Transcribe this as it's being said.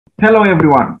Hello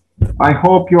everyone. I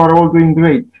hope you are all doing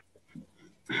great.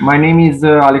 My name is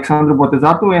Alexandru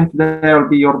Botezatu and today I'll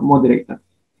be your moderator.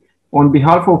 On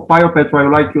behalf of Proprietary, I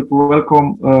would like you to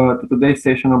welcome to today's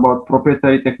session about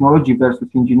proprietary technology versus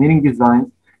engineering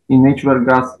design in natural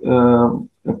gas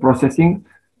processing,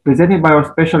 presented by our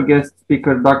special guest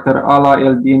speaker, Dr.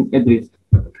 Alaa-Eldin Adris.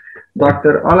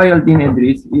 Dr. Alaa-Eldin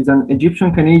Adris is an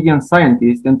Egyptian-Canadian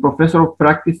scientist and professor of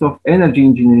practice of energy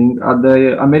engineering at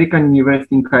the American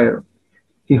University in Cairo.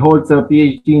 He holds a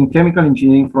PhD in chemical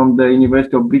engineering from the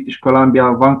University of British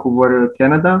Columbia, Vancouver,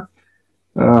 Canada,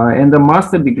 and a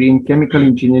master's degree in chemical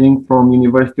engineering from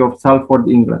University of Salford,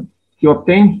 England. He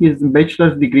obtained his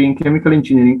bachelor's degree in chemical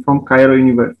engineering from Cairo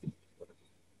University.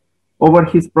 Over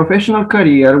his professional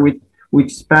career, which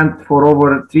spanned for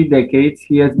over 3 decades,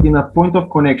 he has been a point of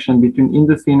connection between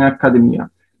industry and academia,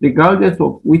 regardless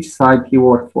of which side he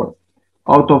worked for.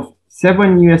 Out of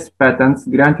 7 US patents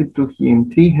granted to him,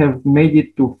 3 have made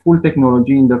it to full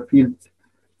technology in the fields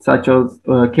such as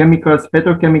chemicals,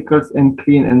 petrochemicals, and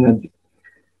clean energy.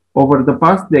 Over the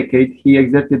past decade, he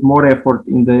exerted more effort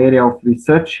in the area of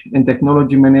research and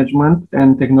technology management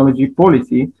and technology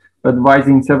policy,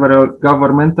 advising several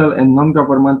governmental and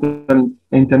non-governmental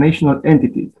international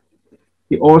entities.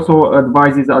 He also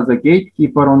advises as a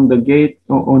gatekeeper on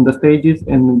the stages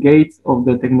and gates of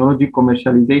the technology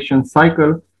commercialization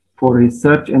cycle for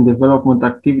research and development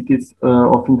activities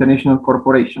of international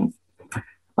corporations.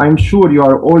 I'm sure you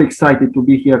are all excited to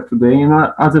be here today. And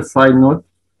as a side note,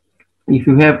 if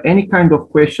you have any kind of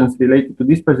questions related to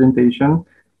this presentation,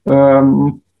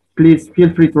 please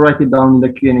feel free to write it down in the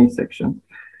Q&A section.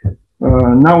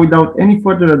 Now, without any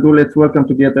further ado, let's welcome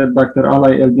together Dr.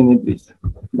 Alaa-Eldin Adris.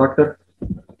 Doctor?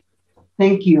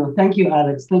 Thank you,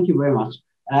 Alex. Thank you very much,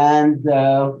 and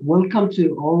welcome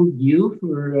to all you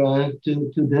for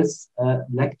to this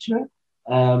lecture.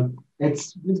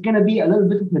 It's going to be a little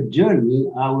bit of a journey.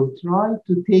 I will try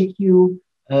to take you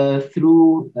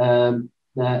through the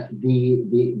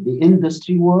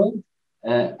industry world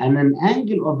and an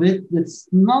angle of it that's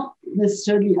not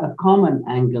necessarily a common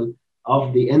angle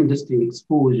of the industry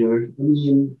exposure. I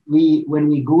mean, when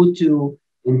we go to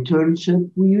internship,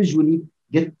 we usually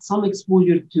get some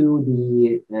exposure to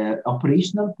the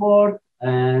operational part.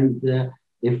 And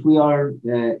if we are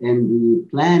in the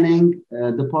planning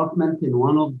department in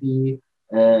one of the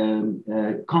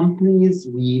companies,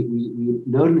 we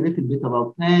learn a little bit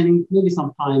about planning, maybe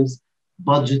sometimes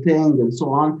budgeting and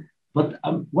so on. But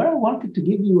what I wanted to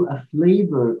give you a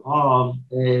flavor of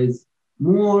is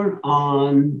more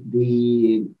on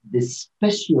the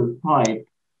special type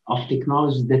of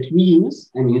technologies that we use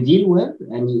and you deal with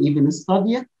and you even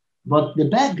study it. But the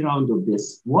background of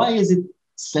this, why is it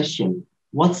special?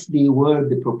 What's the word,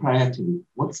 the proprietary?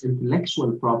 What's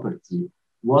intellectual property?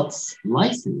 What's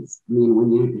license? I mean,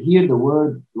 when you hear the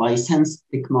word licensed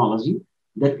technology,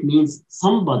 that means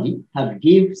somebody have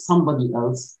gave somebody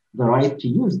else the right to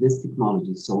use this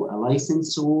technology. So a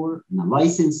licensor and a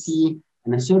licensee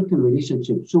and a certain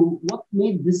relationship. So what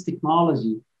made this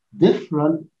technology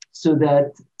different so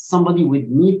that somebody would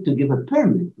need to give a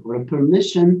permit or a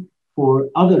permission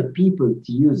for other people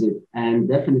to use it? And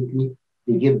definitely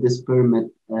they give this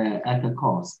permit at a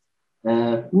cost.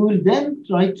 We will then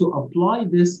try to apply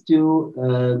this to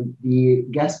the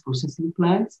gas processing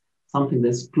plants, something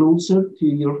that's closer to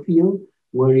your field,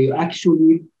 where you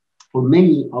actually, for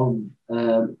many of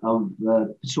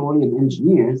petroleum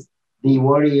engineers, they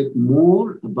worry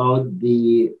more about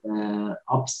the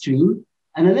upstream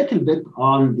and a little bit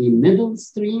on the middle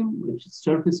stream, which is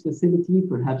surface facility,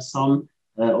 perhaps some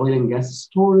oil and gas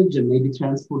storage and maybe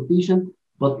transportation,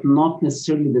 but not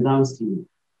necessarily the downstream.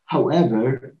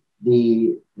 However,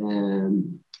 the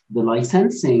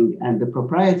licensing and the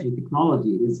proprietary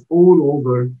technology is all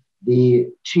over the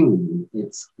chain.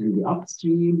 It's in the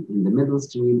upstream, in the middle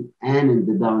stream, and in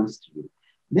the downstream.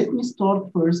 Let me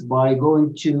start first by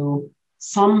going to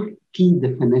some key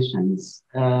definitions.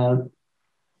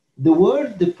 The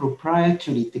word, the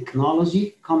proprietary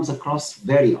technology, comes across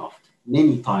very often.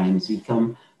 Many times we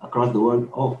come across the word,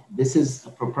 oh, this is a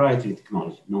proprietary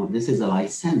technology. No, this is a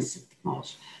licensed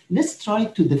technology. Let's try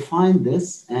to define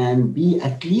this and be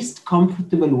at least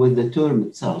comfortable with the term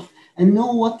itself and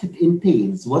know what it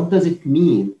entails. What does it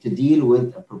mean to deal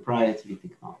with a proprietary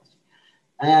technology?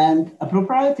 And a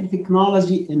proprietary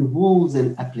technology involves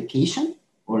an application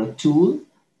or a tool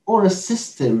or a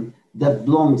system that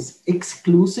belongs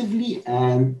exclusively,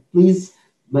 and please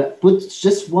put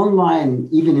just one line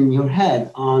even in your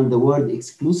head on the word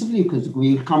exclusively, because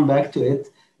we'll come back to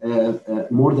it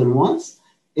more than once,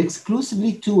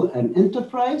 exclusively to an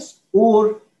enterprise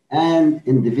or an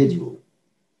individual.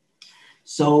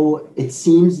 So it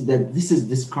seems that this is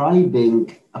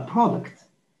describing a product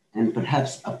and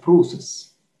perhaps a process.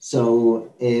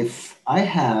 So if I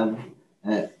have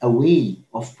a way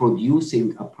of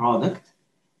producing a product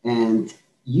and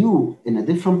you in a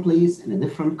different place, in a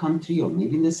different country, or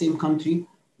maybe in the same country,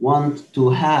 want to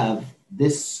have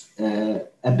this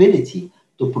ability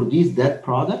to produce that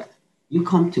product, you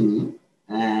come to me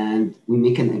and we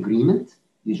make an agreement,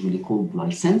 usually called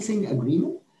licensing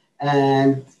agreement,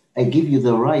 and I give you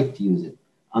the right to use it.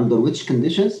 Under which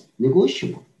conditions?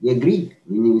 Negotiable. We agree.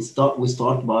 We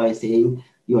start by saying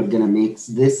you are going to make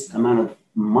this amount of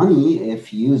money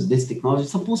if you use this technology.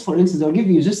 Suppose, for instance, I'll give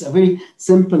you just a very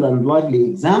simple and lively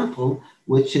example,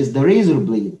 which is the razor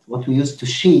blade, what we use to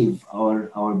shave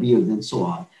our beard and so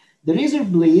on. The razor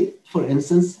blade, for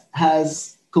instance,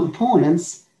 has components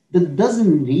that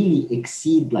doesn't really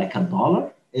exceed like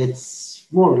 $1. It's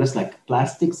more or less like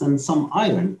plastics and some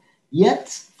iron. Yet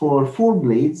for 4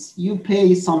 blades, you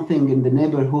pay something in the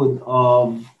neighborhood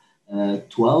of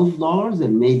 $12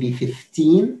 and maybe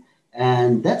 15,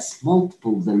 and that's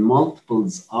multiples and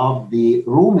multiples of the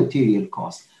raw material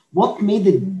cost. What made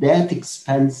it that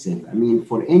expensive? I mean,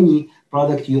 for any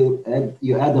product, you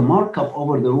add a markup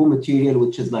over the raw material,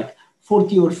 which is like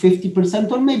 40 or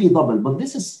 50% or maybe double, but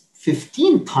this is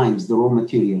 15 times the raw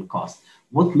material cost.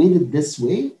 What made it this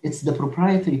way? It's the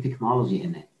proprietary technology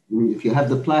in it. If you have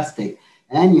the plastic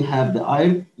and you have the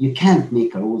iron, you can't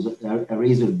make a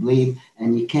razor blade,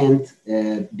 and you can't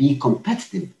be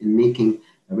competitive in making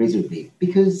a razor blade,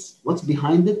 because what's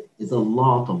behind it is a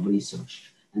lot of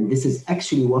research. And this is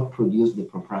actually what produced the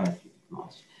proprietary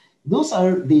technology. Those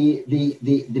are the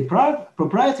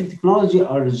proprietary technology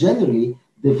are generally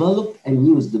developed and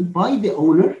used by the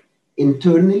owner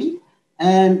internally,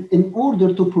 and in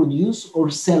order to produce or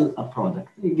sell a product.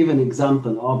 I give an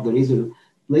example of the razor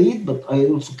blade, but I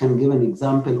also can give an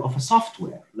example of a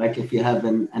software. Like if you have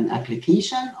an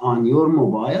application on your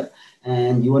mobile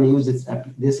and you want to use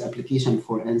this application,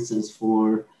 for instance,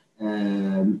 for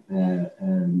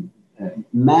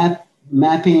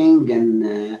mapping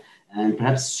and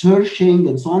perhaps searching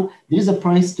and so on, there is a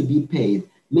price to be paid.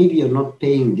 Maybe you're not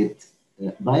paying it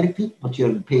directly, but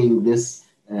you're paying this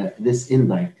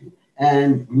indirectly.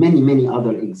 And many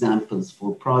other examples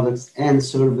for products and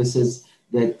services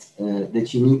that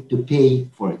you need to pay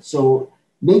for it. So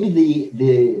maybe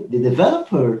the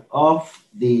developer of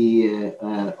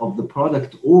the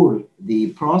product or the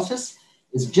process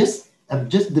is have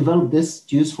just developed this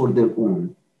to use for their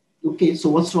own. Okay, so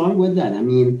what's wrong with that? I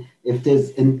mean, if there's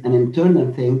an internal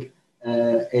thing,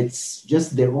 it's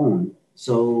just their own.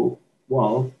 So,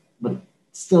 well, but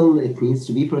still it needs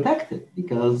to be protected,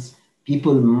 because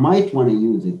people might want to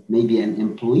use it. Maybe an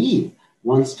employee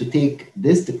wants to take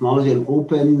this technology and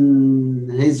open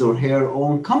his or her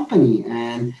own company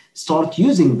and start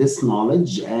using this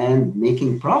knowledge and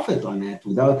making profit on it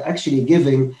without actually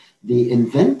giving the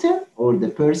inventor or the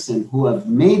person who have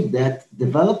made that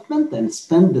development and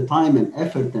spend the time and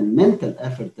effort and mental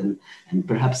effort and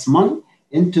perhaps money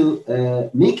into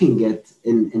making it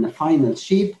in a final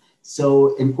shape.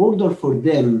 So in order for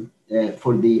them,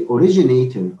 for the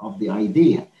originator of the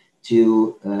idea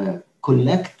to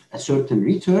collect a certain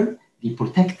return, be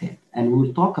protected. And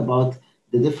we'll talk about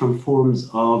the different forms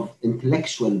of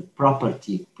intellectual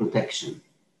property protection.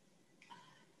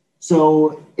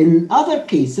 So in other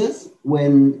cases,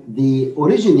 when the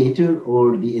originator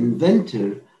or the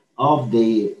inventor of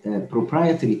the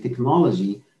proprietary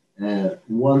technology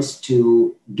wants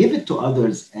to give it to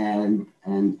others and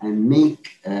make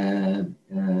a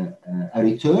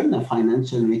return, a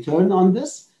financial return on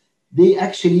this, they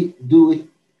actually do it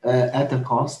at a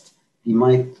cost. They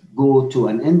might go to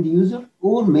an end user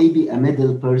or maybe a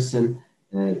middle person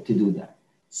to do that.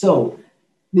 So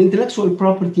the intellectual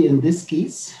property in this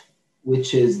case,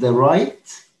 which is the right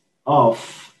of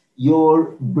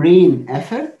your brain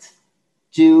effort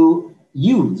to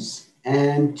use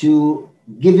and to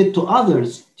give it to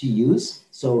others to use.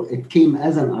 So it came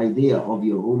as an idea of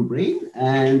your own brain,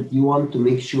 and you want to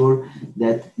make sure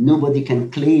that nobody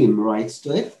can claim rights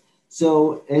to it.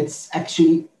 So it's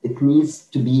actually, it needs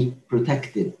to be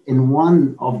protected in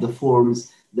one of the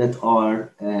forms that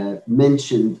are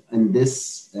mentioned in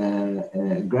this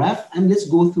graph. And let's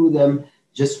go through them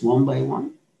just one by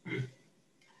one.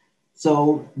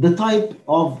 So the type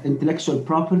of intellectual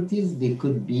properties, they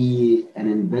could be an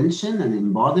invention, an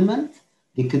embodiment.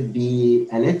 They could be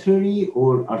a literary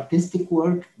or artistic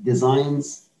work,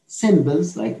 designs,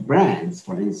 symbols like brands,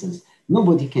 for instance.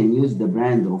 Nobody can use the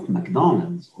brand of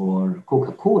McDonald's or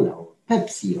Coca-Cola or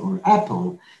Pepsi or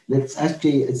Apple. That's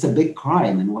actually, it's a big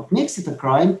crime. And what makes it a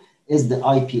crime is the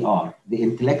IPR, the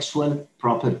intellectual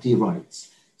property rights.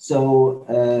 So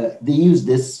they use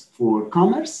this for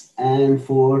commerce and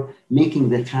for making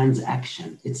the transaction.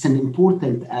 It's an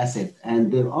important asset, and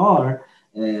there are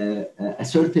a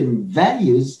certain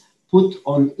values put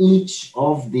on each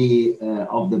of the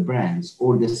brands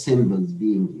or the symbols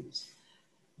being used.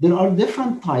 There are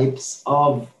different types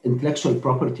of intellectual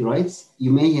property rights.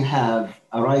 You may have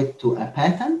a right to a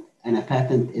patent, and a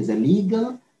patent is a legal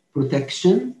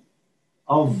protection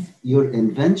of your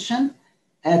invention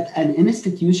at an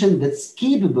institution that's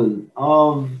capable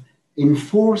of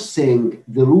enforcing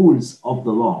the rules of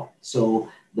the law. So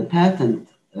the patent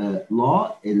law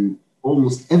in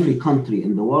almost every country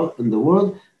in the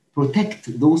world protect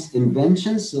those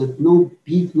inventions so that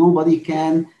nobody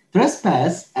can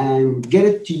trespass and get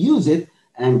it to use it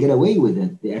and get away with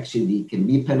it. They actually can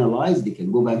be penalized, they can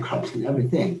go bankrupt and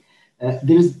everything.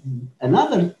 There's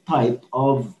another type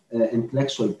of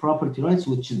intellectual property rights,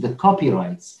 which is the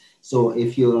copyrights. So if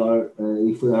you are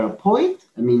a poet,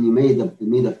 I mean, you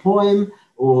made a poem,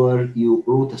 or you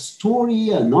wrote a story,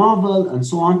 a novel, and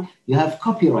so on, you have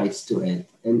copyrights to it,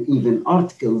 and even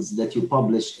articles that you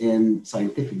publish in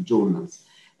scientific journals.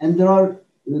 And there are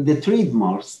the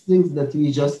trademarks, things that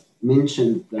we just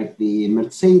mentioned, like the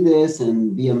Mercedes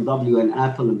and BMW and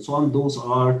Apple and so on. Those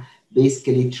are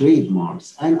basically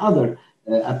trademarks, and other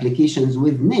applications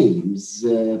with names.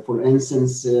 For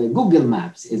instance, Google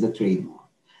Maps is a trademark.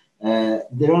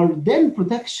 There are then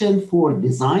protection for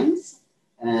designs,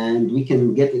 and we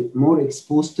can get more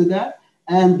exposed to that.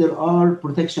 And there are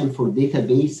protection for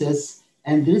databases.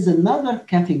 And there is another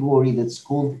category that's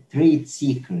called trade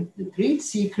secret. The trade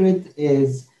secret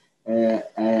is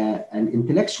an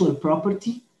intellectual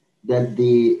property that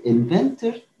the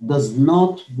inventor does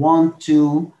not want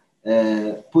to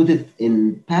put it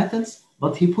in patents,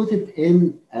 but he put it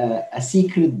in a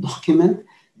secret document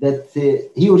that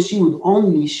he or she would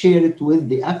only share it with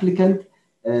the applicant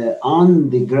on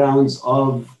the grounds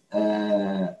of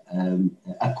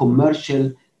a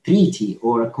commercial treaty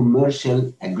or a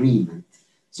commercial agreement.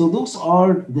 So those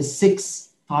are the 6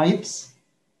 types.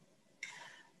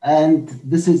 And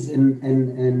this is in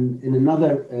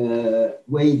another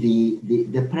way,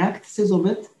 the practices of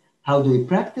it. How do we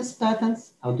practice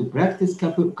patents? How to practice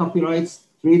copyrights,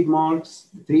 trademarks,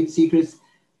 trade secrets,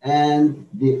 and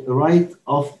the right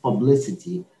of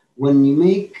publicity. When you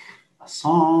make a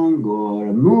song or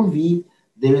a movie,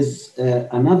 there is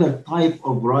another type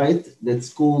of right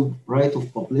that's called right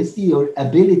of publicity, your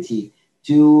ability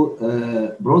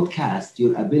to broadcast,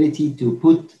 your ability to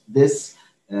put this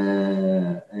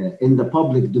in the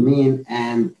public domain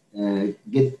and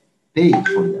get paid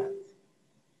for that.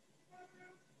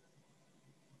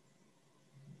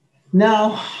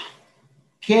 Now,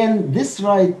 can this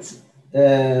right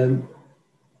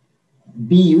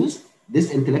be used,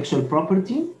 this intellectual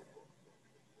property?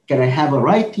 Can I have a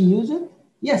right to use it?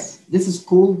 Yes, this is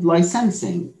called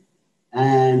licensing.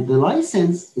 And the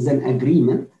license is an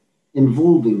agreement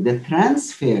involving the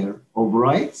transfer of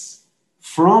rights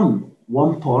from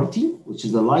one party, which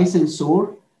is the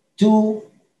licensor, to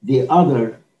the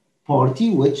other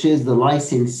party, which is the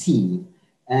licensee.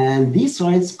 And these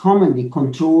rights commonly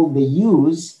control the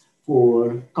use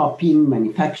for copying,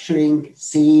 manufacturing,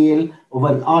 sale of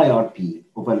an IRP,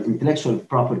 of an intellectual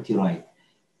property right.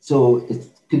 So it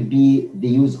could be the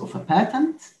use of a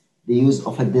patent, the use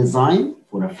of a design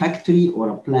for a factory or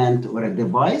a plant or a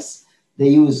device, the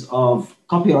use of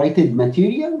copyrighted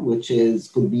material, which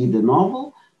could be the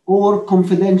novel, or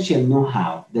confidential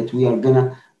know-how that we are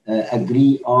gonna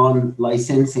agree on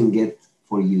licensing it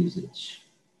for usage.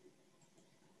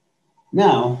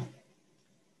 Now,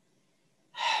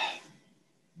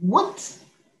 why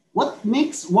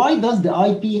does the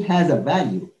IP has a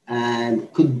value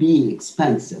and could be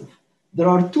expensive? There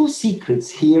are 2 secrets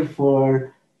here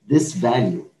for this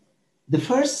value. The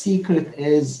first secret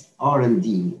is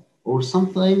R&D, or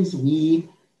sometimes we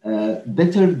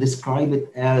better describe it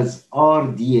as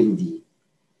RD&D.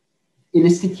 In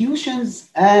institutions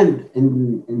and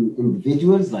in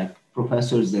individuals like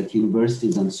professors at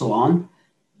universities and so on,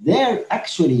 they're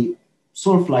actually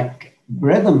sort of like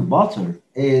bread and butter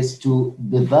is to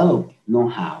develop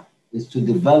know-how, is to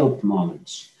develop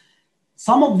knowledge.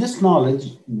 Some of this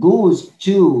knowledge goes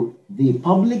to the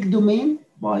public domain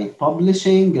by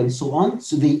publishing and so on,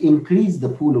 so they increase the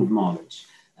pool of knowledge.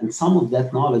 And some of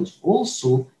that knowledge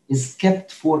also is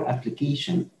kept for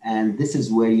application. And this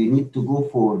is where you need to go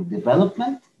for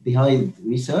development behind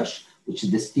research, which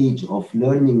is the stage of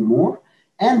learning more,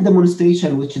 and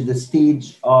demonstration, which is the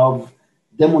stage of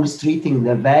demonstrating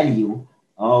the value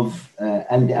of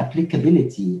and the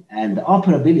applicability and the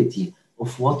operability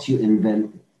of what you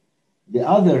invented. the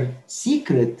other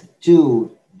secret to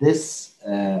this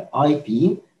IP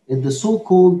is the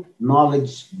so-called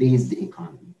knowledge-based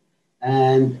economy.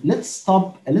 And let's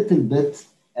stop a little bit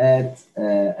at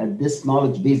this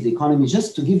knowledge-based economy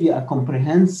just to give you a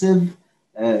comprehensive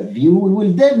view. We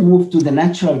will then move to the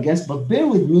natural gas, but bear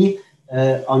with me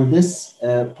on this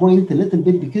point a little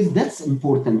bit because that's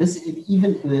important. That's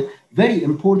even very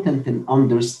important in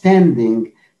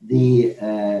understanding the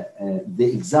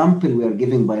example we are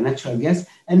giving by natural gas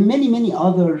and many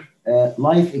other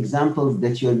life examples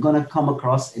that you're going to come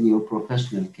across in your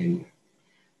professional career.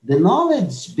 The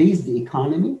knowledge-based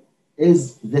economy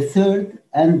is the third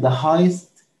and the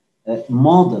highest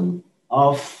model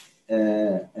of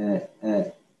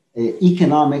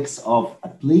economics of a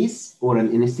place or an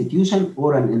institution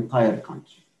or an entire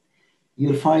country.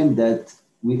 You'll find that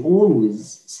we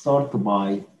always start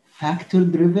by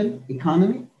factor-driven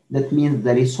economy. That means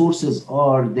the resources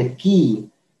are the key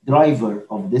driver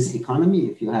of this economy.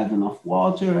 If you have enough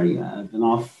water, you have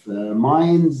enough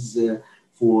mines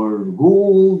for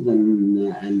gold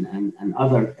and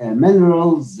other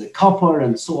minerals, copper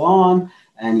and so on,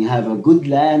 and you have a good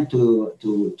land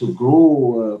to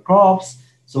grow crops.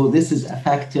 So this is a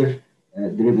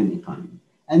factor-driven economy.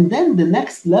 And then the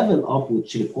next level up,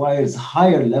 which requires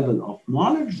higher level of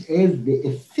knowledge, is the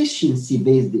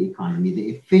efficiency-based economy, the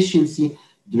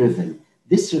efficiency-driven.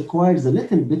 This requires a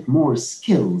little bit more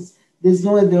skills. There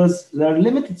are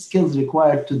limited skills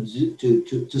required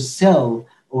to sell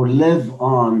or live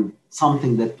on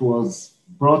something that was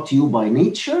brought to you by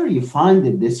nature. You find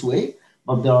it this way,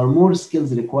 but there are more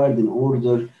skills required in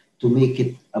order to make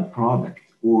it a product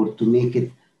or to make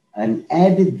it an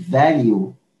added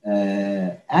value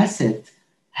asset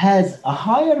has a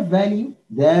higher value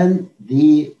than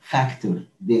the factor,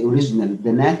 the original,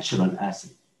 the natural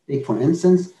asset. Take for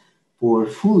instance, for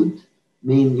food, I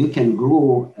mean, you can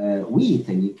grow wheat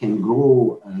and you can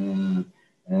grow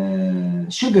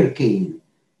sugar cane,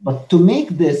 but to make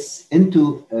this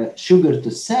into sugar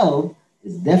to sell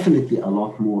is definitely a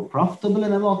lot more profitable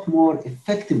and a lot more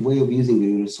effective way of using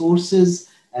your resources.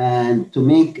 And to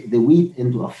make the wheat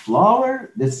into a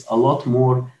flour, that's a lot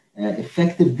more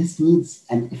effective. This needs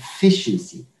an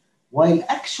efficiency. While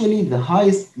actually the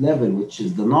highest level, which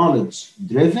is the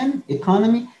knowledge-driven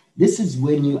economy, this is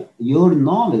when your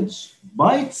knowledge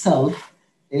by itself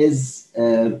is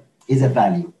a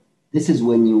value. This is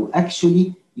when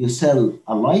you sell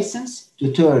a license to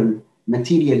turn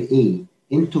material A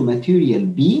into material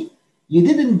B. You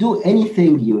didn't do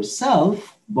anything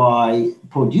yourself by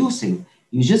producing.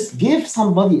 You just give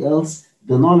somebody else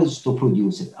the knowledge to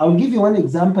produce it. I'll give you one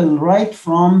example right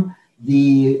from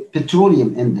the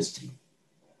petroleum industry.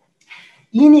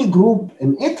 Eni Group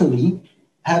in Italy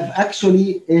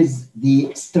is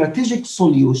the strategic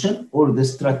solution or the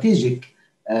strategic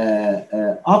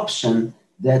option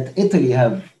that Italy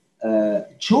have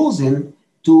chosen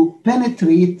to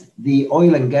penetrate the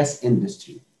oil and gas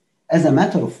industry. As a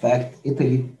matter of fact,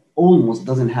 Italy almost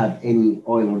doesn't have any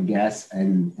oil or gas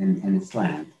in its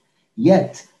land.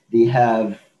 Yet they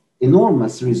have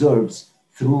enormous reserves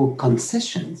through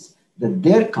concessions that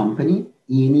their company,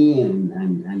 Eni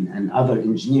and other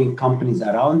engineering companies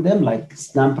around them, like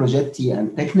Snam Progetti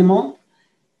and Tecnimont,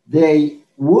 they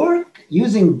work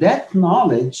using that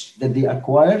knowledge that they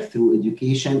acquire through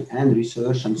education and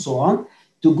research and so on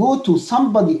to go to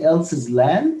somebody else's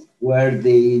land where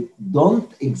they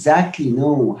don't exactly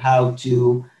know how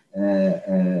to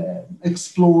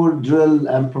explore, drill,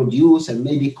 and produce, and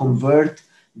maybe convert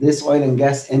this oil and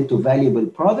gas into valuable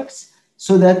products,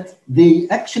 so that they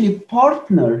actually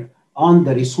partner on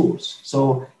the resource.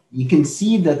 So you can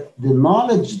see that the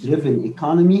knowledge-driven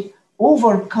economy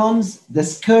overcomes the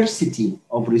scarcity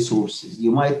of resources.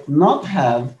 You might not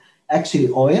have actually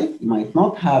oil, you might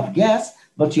not have gas,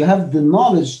 but you have the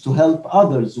knowledge to help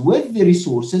others with the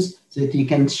resources so that you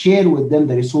can share with them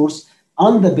the resource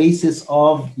on the basis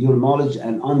of your knowledge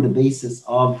and on the basis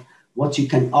of what you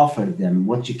can offer them,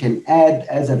 what you can add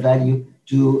as a value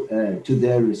to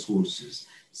their resources.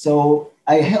 So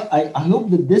I hope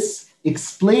that this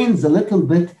explains a little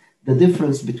bit the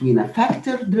difference between a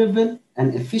factor-driven,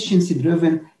 an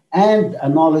efficiency-driven, and a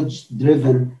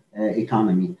knowledge-driven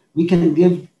economy. We can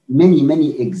give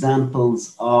many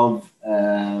examples of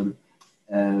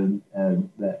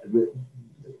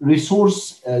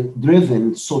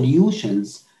resource-driven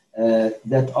solutions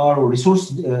that are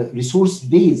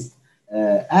resource-based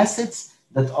assets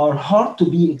that are hard to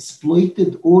be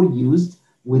exploited or used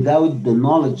without the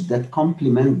knowledge that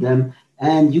complement them.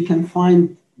 And you can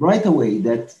find right away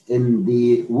that in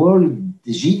the world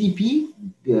GDP,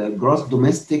 gross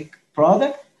domestic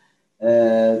product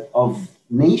of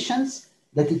nations,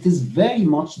 that it is very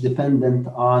much dependent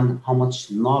on how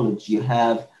much knowledge you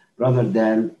have rather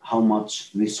than how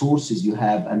much resources you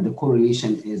have. And the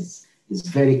correlation is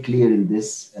very clear in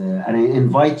this. And I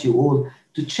invite you all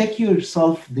to check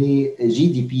yourself the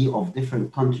GDP of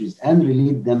different countries and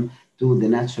relate them to the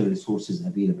natural resources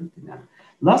available to them.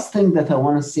 Last thing that I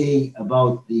want to say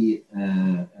about the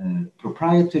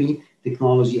proprietary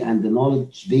technology and the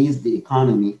knowledge-based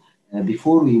economy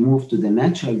before we move to the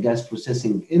natural gas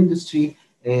processing industry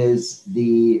is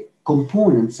the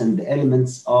components and the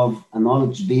elements of a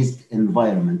knowledge-based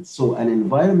environment. So an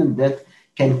environment that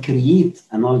can create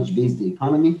a knowledge-based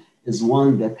economy is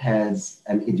one that has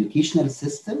an educational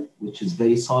system, which is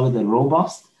very solid and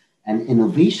robust, an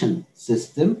innovation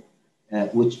system,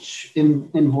 which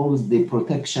involves the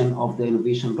protection of the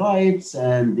innovation rights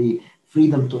and the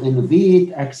freedom to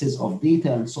innovate, access of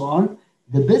data, and so on.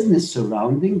 The business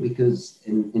surrounding, because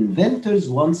inventors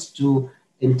wants to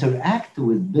interact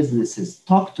with businesses,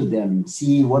 talk to them,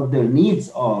 see what their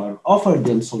needs are, offer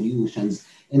them solutions,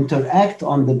 interact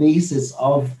on the basis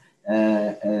of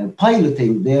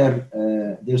piloting their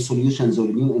solutions or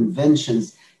new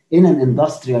inventions in an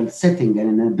industrial setting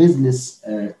and in a business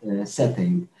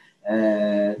setting.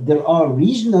 There are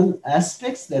regional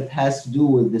aspects that has to do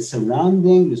with the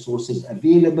surrounding resources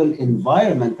available,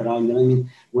 environment around them. I mean,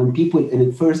 when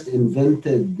people first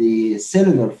invented the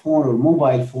cellular phone or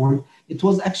mobile phone, it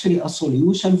was actually a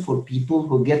solution for people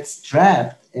who get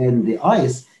trapped in the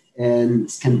ice in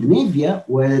Scandinavia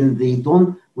when they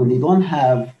don't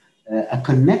have a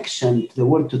connection to the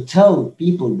world to tell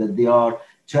people that they are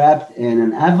trapped in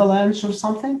an avalanche or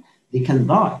something, they can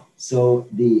die. So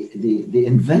the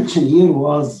invention here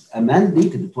was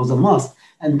mandated, it was a must.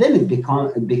 And then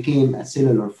it became a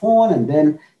cellular phone, and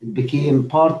then it became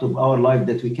part of our life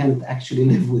that we can't actually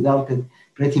live without it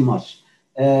pretty much.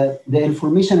 The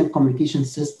information and communication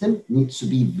system needs to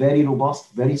be very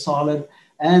robust, very solid,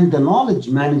 and the knowledge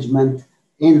management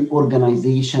in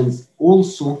organizations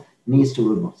also needs to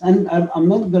be robust. And I'm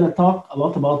not going to talk a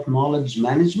lot about knowledge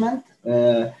management.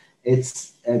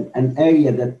 It's an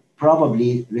area that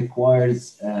probably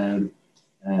requires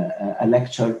a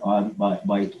lecture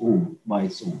by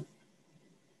its own.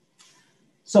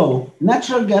 So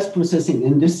natural gas processing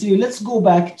industry, let's go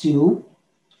back to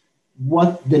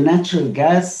what the natural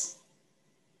gas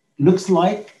looks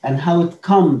like and how it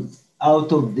comes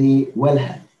out of the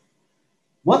wellhead.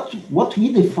 What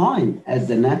we define as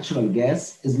the natural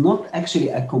gas is not actually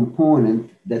a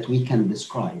component that we can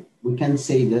describe. We can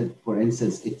say that, for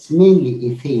instance, it's mainly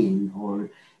ethane, or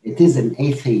it is an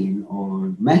ethane,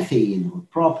 or methane, or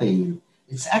propane.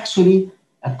 It's actually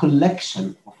a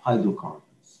collection of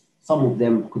hydrocarbons. Some of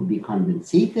them could be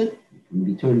condensated, can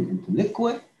be turned into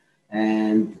liquid,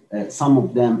 and some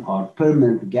of them are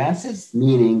permanent gases,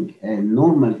 meaning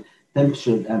normal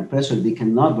temperature and pressure, they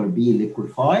can never be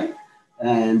liquefied,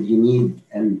 and you need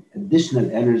an additional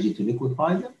energy to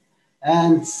liquefy them.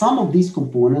 And some of these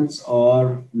components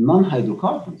are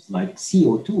non-hydrocarbons, like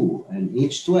CO2 and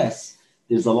H2S.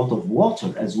 There's a lot of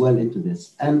water as well into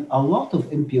this, and a lot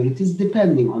of impurities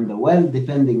depending on the well,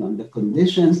 depending on the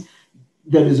conditions.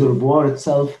 The reservoir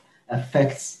itself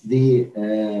affects the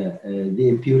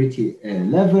impurity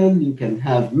level. You can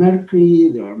have mercury,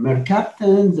 there are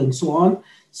mercaptans, and so on.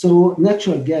 So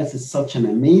natural gas is such an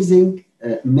amazing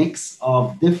mix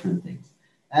of different things.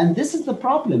 And this is the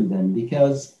problem then,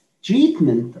 because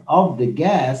treatment of the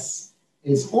gas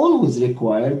is always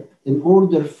required in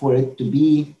order for it to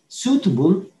be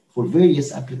suitable for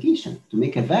various applications, to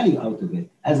make a value out of it.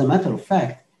 As a matter of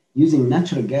fact, using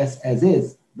natural gas as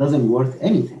is doesn't worth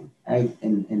anything.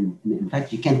 In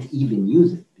fact, you can't even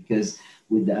use it, because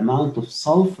with the amount of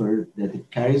sulfur that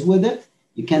it carries with it,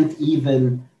 you can't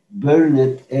even burn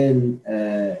it in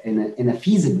a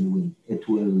feasible way. It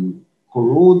will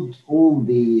corrode all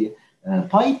the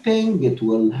piping, it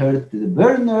will hurt the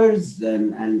burners,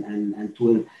 and it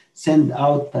will send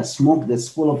out a smoke that's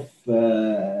full of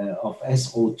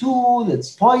SO2,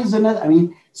 that's poisonous. I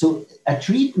mean, so a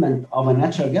treatment of a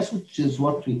natural gas, which is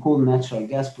what we call natural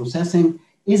gas processing,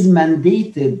 is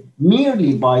mandated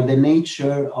merely by the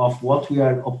nature of what we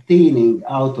are obtaining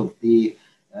out of the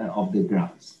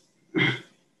grounds.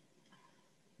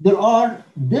 There are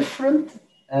different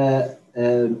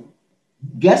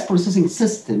gas processing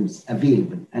systems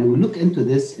available, and we'll look into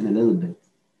this in a little bit.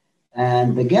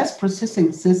 And the gas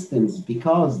processing systems,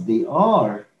 because they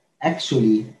are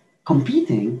actually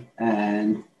competing,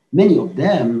 and many of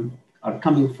them are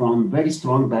coming from very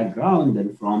strong background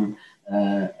and from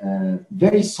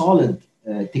very solid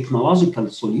technological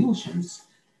solutions.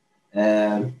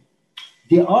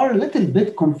 they are a little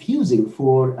bit confusing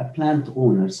for a plant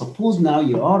owner. Suppose now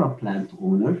you are a plant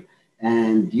owner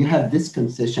and you have this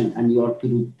concession and you are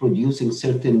producing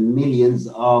certain millions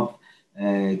of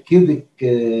cubic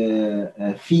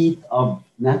feet of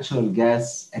natural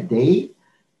gas a day,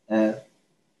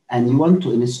 and you want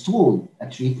to install a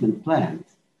treatment plant.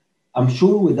 I'm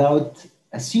sure without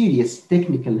a serious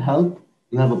technical help,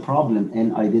 you have a problem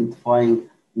in identifying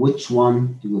which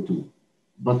one to go to.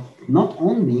 But not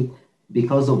only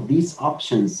because of these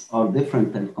options are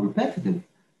different and competitive,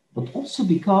 but also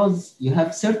because you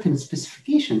have certain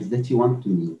specifications that you want to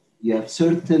meet. You have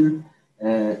certain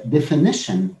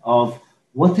definition of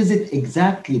what is it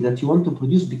exactly that you want to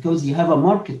produce, because you have a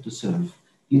market to serve.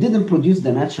 You didn't produce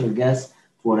the natural gas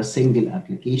for a single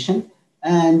application,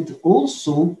 and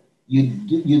also you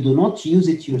do not use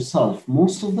it yourself.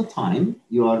 Most of the time,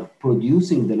 you are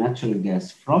producing the natural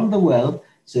gas from the well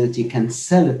so that you can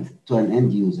sell it to an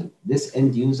end user. This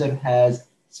end user has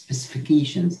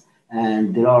specifications,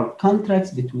 and there are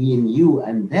contracts between you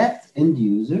and that end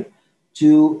user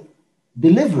to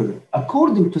deliver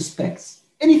according to specs.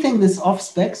 Anything that's off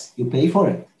specs, you pay for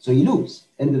it, so you lose,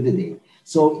 end of the day.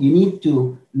 So you need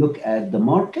to look at the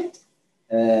market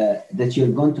that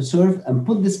you're going to serve and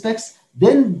put the specs,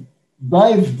 then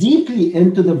dive deeply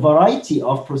into the variety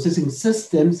of processing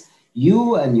systems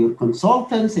you and your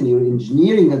consultants and your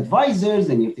engineering advisors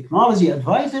and your technology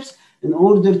advisors, in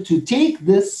order to take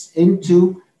this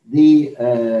into the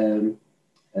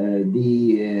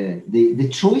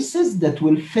choices that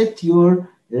will fit your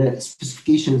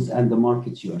specifications and the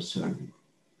market you are serving.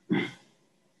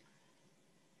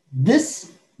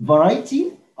 This variety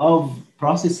of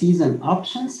processes and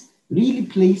options really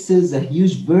places a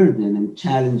huge burden and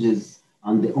challenges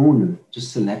on the owner to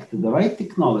select the right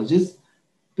technologies,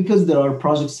 because there are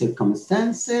project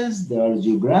circumstances, there are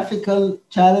geographical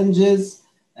challenges,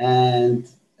 and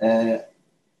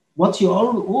what you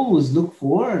always look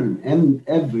for, and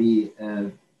every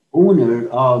owner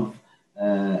of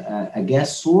a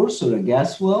gas source or a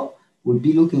gas well would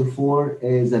be looking for,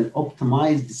 is an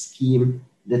optimized scheme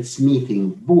that's meeting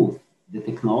both the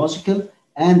technological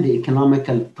and the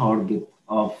economical target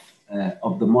of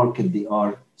the market they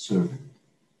are serving.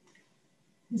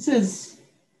 This is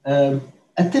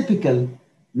a typical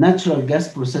natural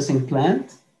gas processing plant,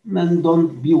 and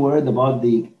don't be worried about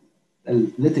the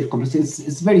little complexity.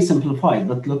 It's very simplified,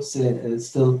 but looks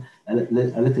still a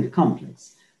little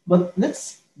complex. But let's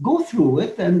go through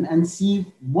it and see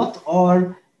what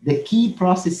are the key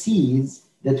processes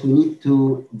that we need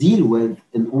to deal with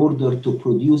in order to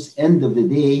produce, end of the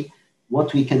day,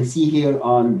 what we can see here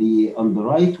on the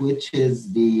right, which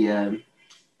is the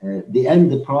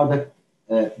end product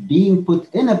being put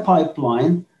in a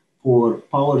pipeline for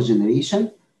power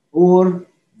generation, or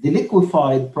the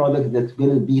liquefied product that's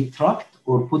going to be trucked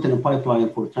or put in a pipeline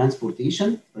for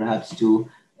transportation, perhaps to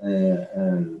a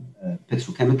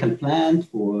petrochemical plant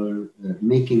for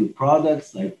making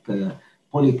products like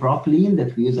polypropylene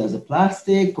that we use as a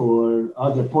plastic, or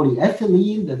other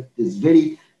polyethylene that is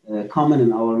very common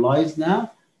in our lives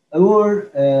now, or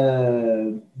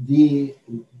the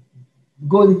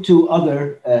going to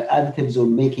other additives, or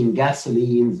making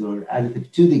gasolines or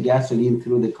additive to the gasoline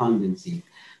through the condensate.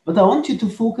 But I want you to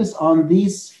focus on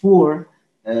these four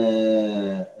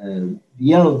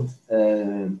yellow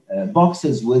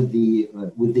boxes with the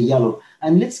yellow,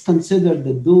 and let's consider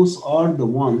that those are the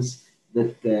ones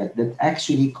that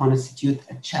actually constitute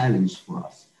a challenge for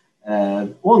us.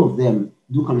 All of them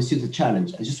do constitute a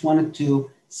challenge. I just wanted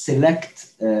to select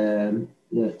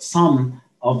some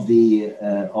of the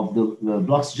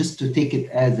blocks just to take it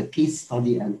as a case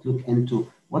study and look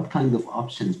into what kind of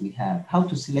options we have, how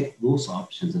to select those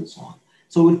options, and so on.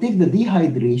 So we'll take the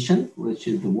dehydration, which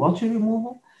is the water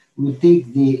removal. We'll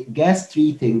take the gas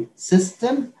treating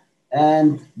system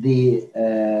and the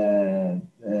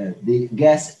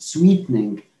gas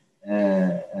sweetening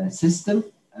system.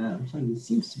 I'm sorry, it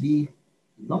seems to be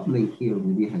doubling here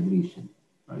with dehydration.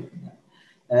 Sorry for that.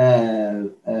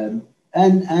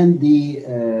 And the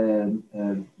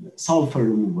sulfur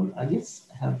removal. I guess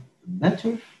I have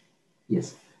better.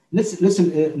 Yes. Let's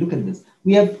look at this.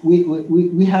 We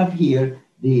have here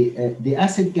the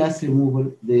acid gas removal,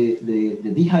 the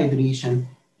dehydration,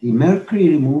 the mercury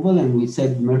removal, and we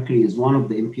said mercury is one of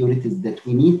the impurities that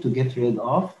we need to get rid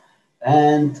of,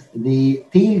 and the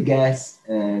tail gas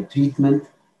treatment.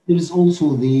 There is also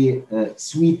the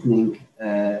sweetening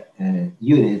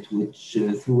unit, which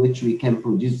through which we can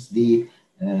produce the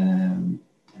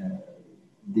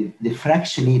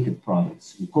fractionated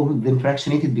products. We call them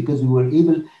fractionated because we were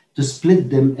able to split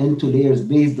them into layers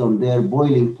based on their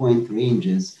boiling point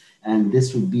ranges And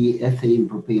this would be ethane,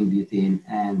 propane, butane,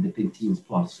 and the pentenes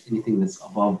plus, anything that's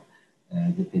above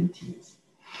the pentenes.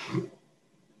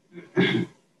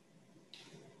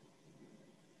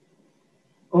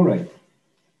 All right.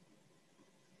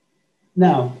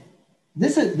 Now,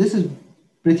 this is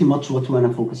pretty much what we want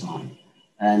to focus on,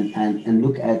 and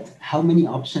look at how many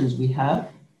options we have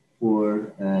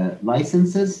for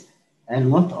licenses,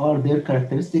 and what are their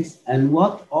characteristics, and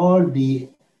what are the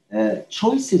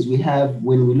choices we have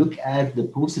when we look at the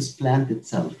process plant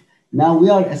itself. Now we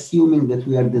are assuming that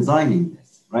we are designing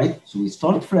this, right? So we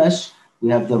start fresh, we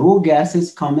have the raw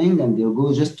gases coming, and they'll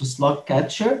go just to slug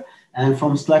catcher, and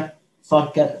from slug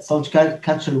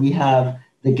catcher we have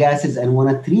the gases, and want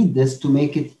to treat this to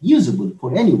make it usable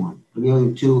for anyone,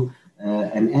 going to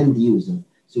an end user.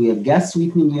 So we have gas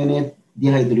sweetening unit,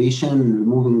 dehydration,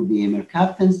 removing the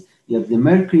mercaptans, we have the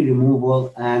mercury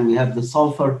removal, and we have the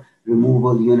sulfur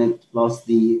removal unit plus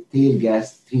the tail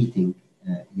gas treating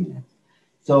unit.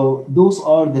 So those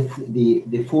are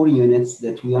the 4 units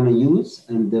that we want to use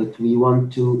and that we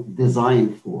want to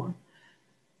design for.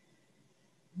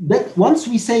 But once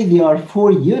we say they are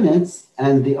 4 units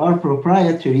and they are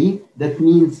proprietary, that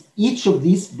means each of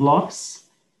these blocks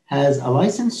has a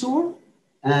licensor,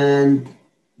 and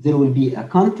there will be a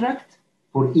contract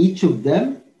for each of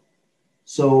them.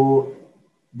 So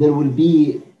there will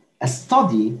be a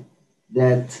study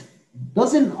that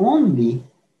doesn't only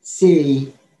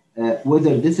say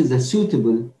whether this is a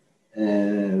suitable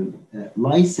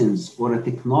license or a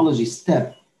technology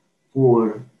step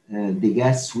for the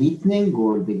gas sweetening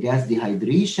or the gas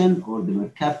dehydration or the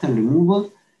mercaptan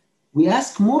removal. We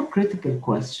ask more critical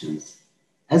questions.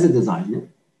 As a designer,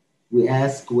 we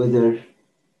ask whether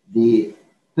the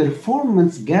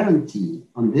performance guarantee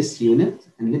on this unit,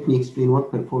 and let me explain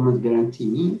what performance guarantee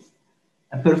means.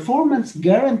 A performance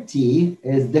guarantee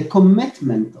is the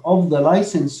commitment of the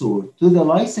licensor to the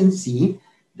licensee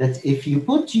that if you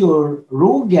put your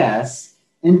raw gas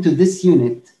into this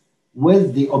unit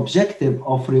with the objective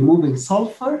of removing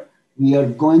sulfur, we are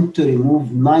going to remove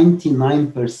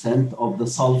 99% of the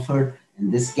sulfur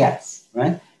in this gas,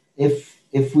 right?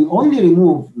 If we only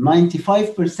remove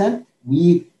 95%,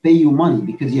 we pay you money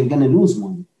because you're going to lose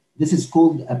money. This is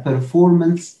called a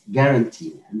performance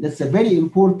guarantee. And that's a very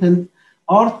important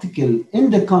article in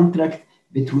the contract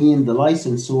between the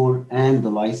licensor and the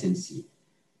licensee.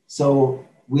 So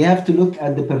we have to look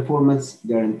at the performance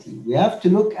guarantee. We have to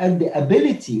look at the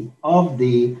ability of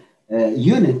the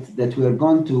unit that we are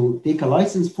going to take a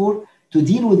license for to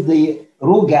deal with the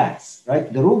raw gas,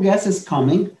 right? The raw gas is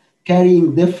coming,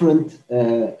 carrying different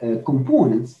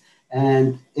components.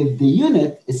 And if the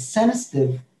unit is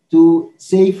sensitive to,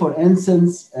 say, for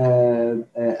instance,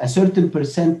 a certain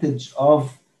percentage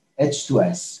of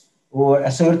H2S or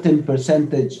a certain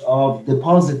percentage of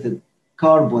deposited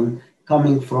carbon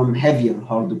coming from heavier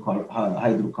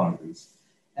hydrocarbons.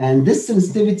 And this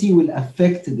sensitivity will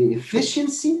affect the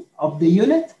efficiency of the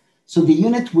unit, so the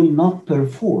unit will not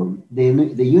perform. The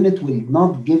unit will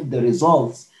not give the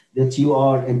results that you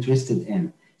are interested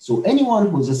in. So anyone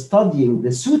who's studying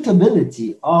the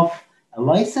suitability of a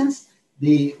license,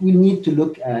 they will need to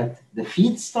look at the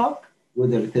feedstock,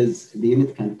 whether it is the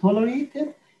unit can tolerate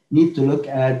it, need to look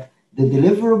at the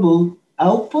deliverable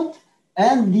output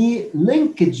and the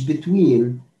linkage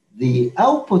between the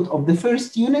output of the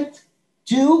first unit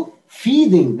to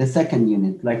feeding the second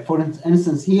unit. Like for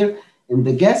instance here in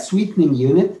the gas sweetening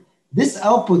unit, this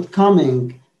output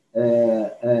coming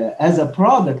as a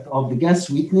product of the gas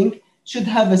sweetening should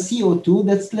have a CO2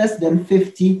 that's less than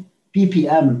 50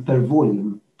 ppm per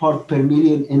volume, part per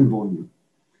million in volume.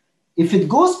 If it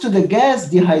goes to the gas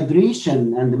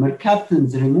dehydration and the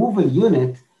mercaptans removal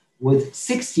unit with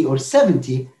 60 or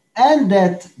 70, and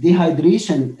that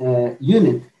dehydration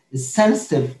unit is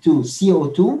sensitive to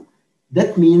CO2,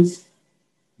 that means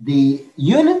the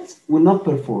unit will not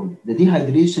perform. The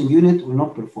dehydration unit will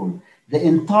not perform. The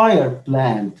entire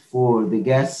plant for the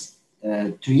gas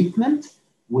treatment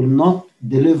will not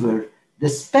deliver the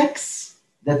specs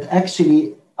that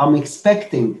actually I'm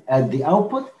expecting at the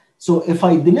output. So if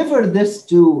I deliver this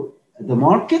to the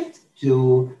market,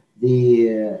 to the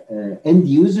end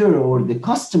user or the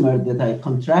customer that I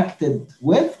contracted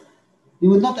with, they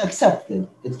will not accept it.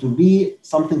 It will be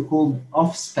something called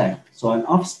off-spec. So an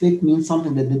off-spec means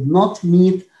something that did not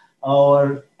meet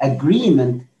our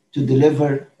agreement to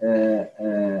deliver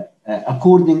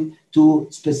according to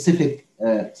specific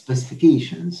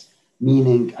specifications.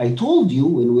 Meaning, I told you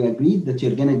when we agreed that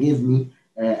you're going to give me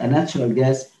a natural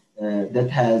gas that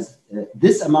has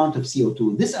this amount of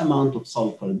CO2, this amount of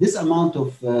sulfur, this amount of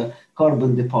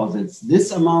carbon deposits,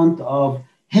 this amount of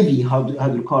heavy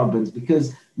hydrocarbons, because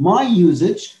my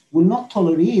usage will not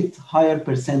tolerate higher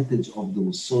percentage of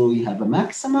those. So you have a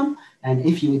maximum, and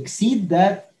if you exceed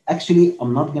that, actually,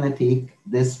 I'm not going to take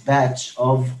this batch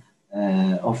of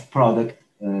product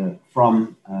from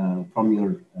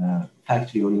your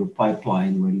factory or your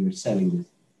pipeline where you're selling this.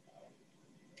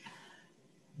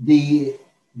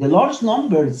 The large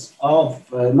numbers of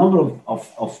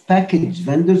package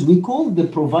vendors, we call the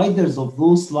providers of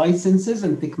those licenses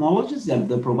and technologies, and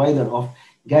the provider of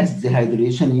gas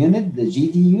dehydration unit, the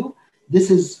GDU. This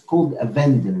is called a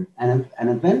vendor, and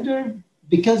a vendor,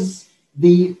 because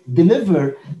they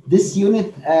deliver this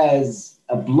unit as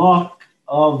a block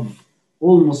of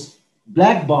almost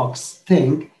black box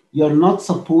thing. You're not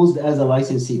supposed as a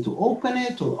licensee to open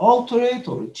it or alter it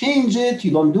or change it.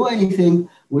 You don't do anything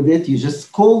with it. You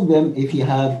just call them if you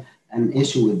have an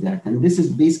issue with that. And this is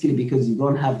basically because you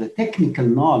don't have the technical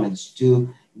knowledge to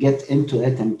get into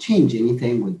it and change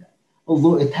anything with that.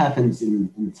 Although it happens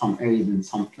in some areas, in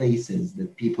some places,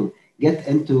 that people get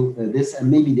into this and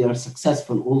maybe they are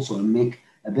successful also and make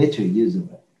a better use of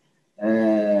it.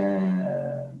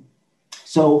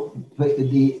 So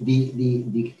the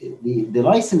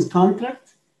license contract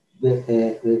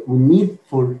we need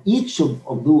for each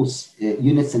of those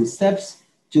units and steps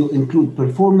to include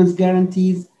performance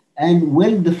guarantees and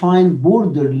well-defined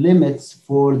border limits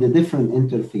for the different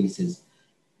interfaces.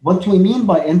 What we mean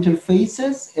by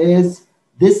interfaces is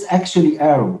this actually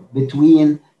arrow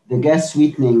between the gas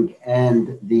sweetening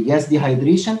and the gas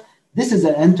dehydration. This is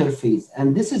an interface,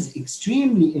 and this is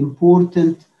extremely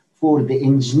important for the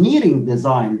engineering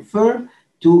design firm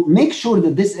to make sure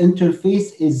that this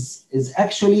interface is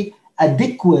actually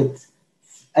adequate,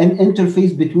 an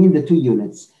interface between the two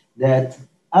units, that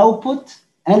output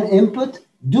and input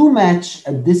do match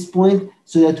at this point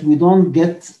so that we don't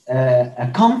get a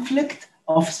conflict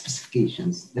of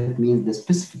specifications. That means the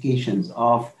specifications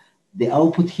of the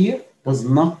output here does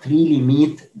not really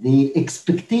meet the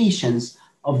expectations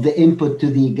of the input to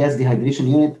the gas dehydration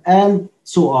unit, and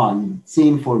so on.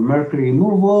 Same for mercury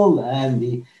removal and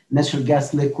the natural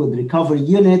gas liquid recovery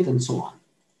unit, and so on.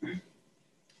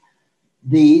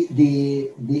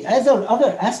 The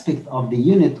other aspect of the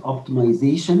unit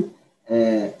optimization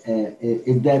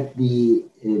is that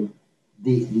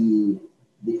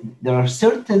there are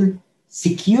certain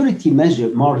security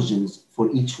margins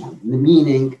for each one,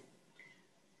 meaning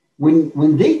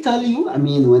when they tell you, I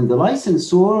mean, when the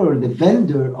licensor or the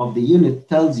vendor of the unit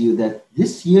tells you that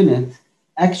this unit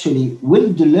actually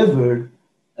will deliver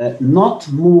not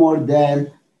more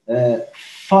than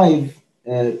 5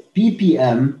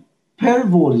 ppm per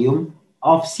volume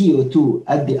of CO2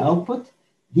 at the output,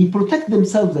 they protect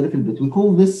themselves a little bit. We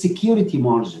call this security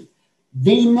margin.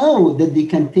 They know that they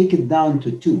can take it down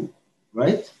to 2,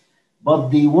 right? But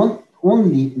they won't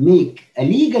only make a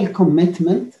legal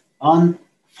commitment on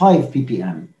 5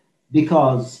 ppm,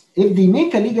 because if they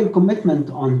make a legal commitment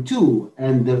on 2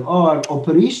 and there are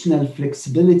operational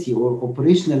flexibility or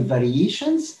operational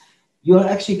variations, you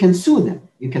actually can sue them.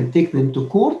 You can take them to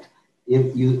court.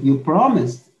 If you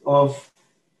promised of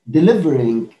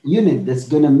delivering unit that's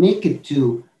going to make it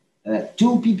to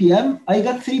 2 ppm, I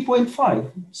got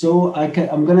 3.5. So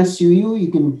I'm going to sue you.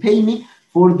 You can pay me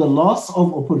for the loss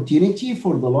of opportunity,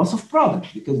 for the loss of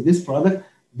product, because this product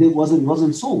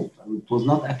wasn't sold. It was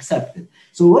not accepted.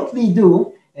 So what they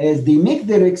do is they make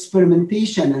their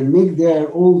experimentation and make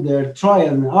all their trial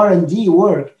and R&D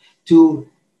work to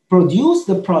produce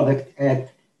the product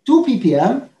at 2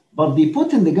 ppm, but they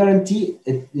put in the guarantee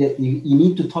you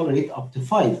need to tolerate up to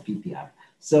 5 ppm.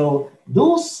 So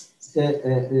those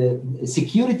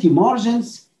security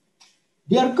margins,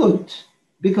 they are good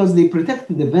because they protect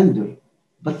the vendor,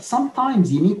 but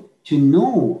sometimes you need to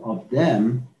know of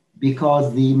them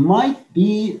because they might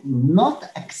be not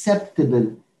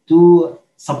acceptable to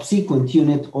subsequent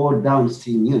unit or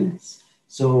downstream units.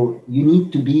 So you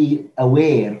need to be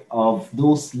aware of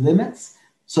those limits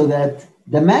so that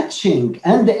the matching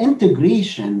and the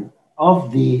integration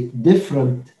of the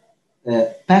different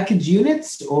package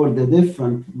units or the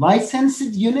different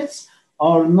licensed units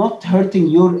are not hurting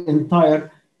your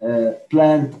entire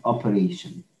plant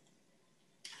operation.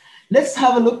 Let's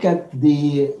have a look at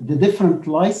the different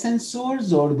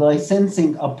licensors or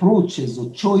licensing approaches or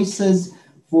choices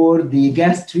for the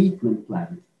gas treatment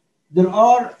plant. There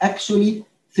are actually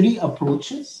 3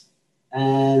 approaches,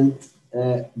 and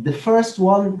the first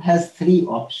one has 3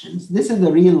 options. This is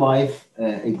a real life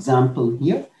example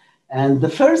here. And the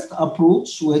first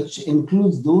approach, which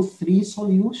includes those 3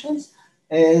 solutions,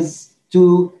 is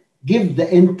to give the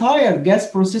entire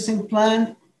gas processing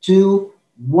plant to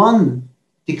one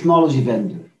technology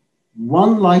vendor,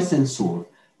 one licensor,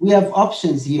 we have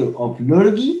options here of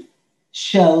Lurgy,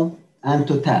 Shell, and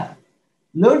Total.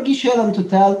 Lurgy, Shell, and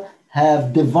Total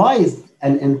have devised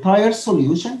an entire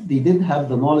solution. They did have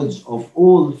the knowledge of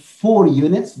all 4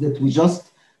 units that we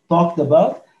just talked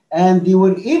about, and they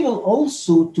were able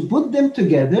also to put them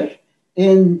together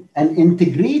in an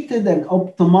integrated and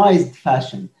optimized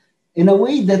fashion in a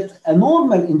way that a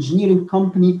normal engineering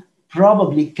company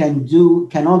probably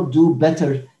cannot do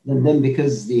better than them,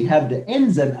 because they have the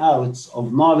ins and outs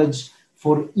of knowledge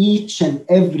for each and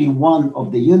every one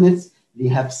of the units. They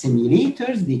have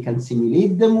simulators, they can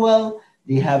simulate them well.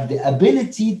 They have the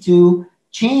ability to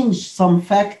change some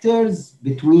factors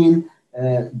between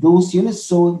those units.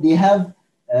 So they have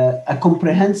a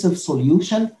comprehensive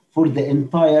solution for the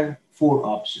entire 4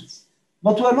 options.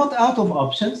 But we're not out of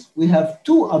options. We have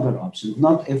 2 other options.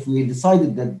 Not if we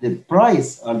decided that the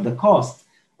price or the cost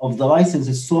of the license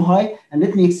is so high. And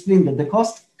let me explain that the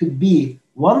cost could be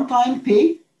one-time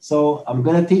pay. So I'm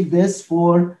going to take this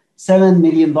for $7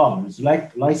 million,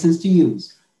 like license to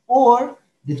use. Or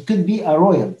it could be a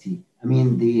royalty. I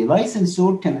mean, the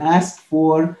licensor can ask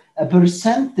for a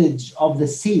percentage of the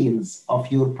sales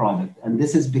of your product. And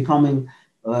this is becoming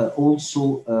also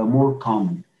more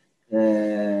common.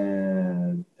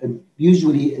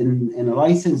 Usually in a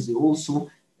license,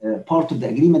 also part of the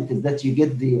agreement is that you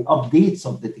get the updates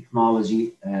of the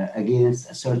technology against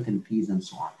a certain fees and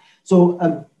so on. So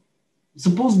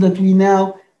suppose that we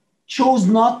now chose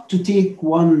not to take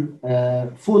one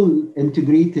full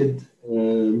integrated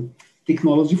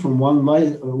technology from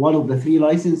one of the 3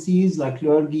 licensees like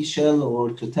Lurgy, Shell,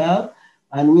 or Total,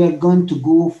 and we are going to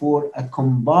go for a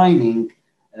combining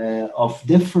of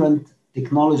different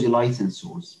technology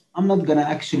licensors. I'm not going to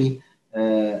actually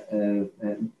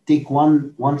take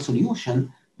one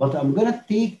solution, but I'm going to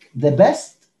take the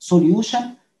best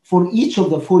solution for each of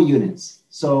the 4 units.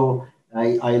 So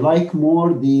I like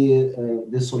more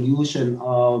the solution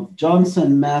of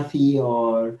Johnson Matthey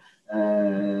or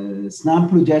Snam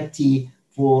Progetti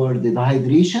for the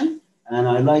dehydration, and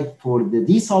I like for the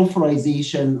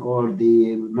desulfurization or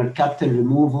the mercaptan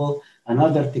removal,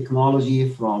 another technology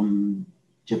from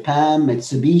Japan,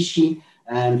 Mitsubishi.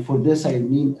 And for this, I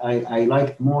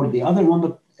liked more the other one.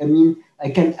 But I mean, I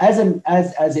can,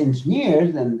 as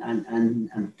engineers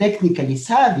and technically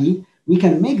savvy, we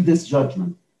can make this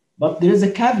judgment. But there is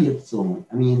a caveat zone.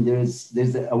 I mean,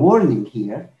 there's a warning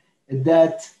here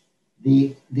that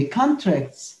the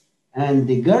contracts and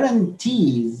the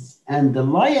guarantees and the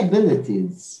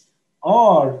liabilities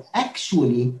are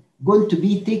actually going to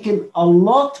be taken a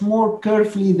lot more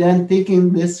carefully than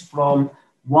taking this from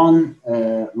one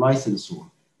licensor.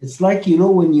 It's like, you know,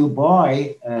 when you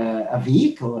buy a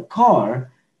vehicle, a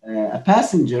car, a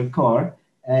passenger car,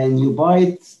 and you buy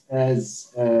it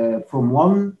as from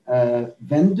one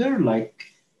vendor like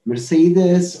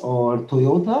Mercedes or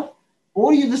Toyota,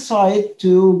 or you decide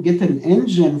to get an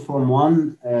engine from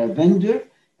one vendor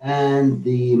and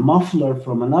the muffler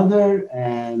from another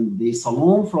and the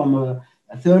salon from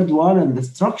a third one and the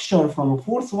structure from a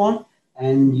fourth one,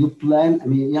 and you plan, I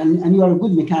mean, and you are a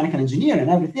good mechanical engineer and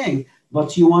everything,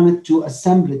 but you wanted to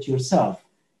assemble it yourself.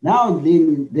 Now,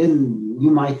 then you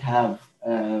might have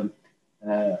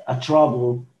a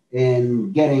trouble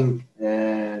in getting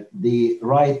the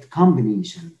right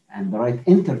combination and the right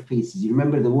interfaces. You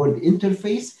remember the word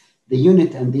interface? The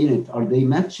unit and the unit, are they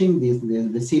matching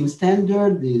the same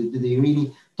standard? Do they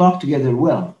really talk together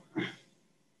well?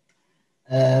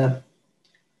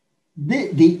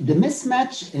 The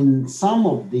mismatch in some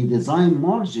of the design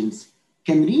margins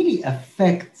can really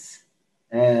affect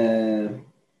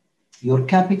your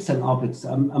CapEx and OpEx.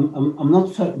 I'm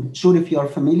not sure if you are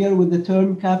familiar with the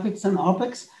term CapEx and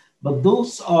OpEx, but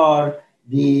those are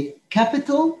the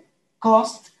capital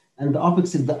cost and the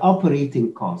OpEx is the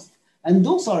operating cost. And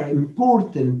those are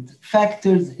important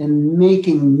factors in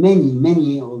making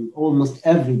many, almost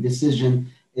every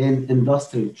decision in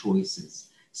industrial choices.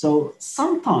 So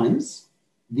sometimes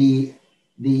the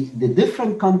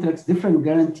different contracts, different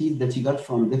guarantees that you got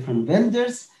from different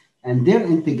vendors and their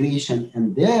integration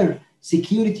and their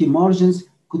security margins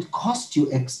could cost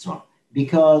you extra,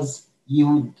 because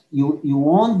you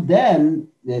want them,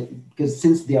 because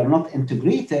since they are not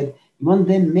integrated, you want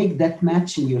them make that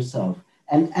matching yourself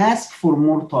and ask for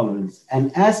more tolerance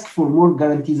and ask for more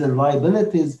guarantees and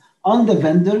liabilities on the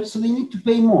vendor, so they need to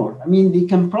pay more. I mean, they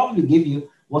can probably give you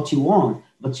what you want,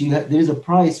 but there is a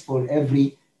price for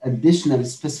every additional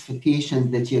specification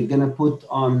that you're going to put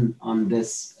on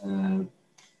this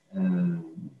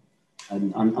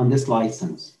on this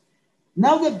license.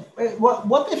 Now,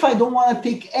 what if I don't want to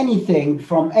take anything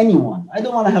from anyone? I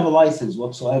don't want to have a license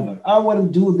whatsoever. I want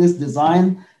to do this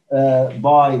design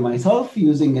by myself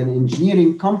using an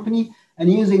engineering company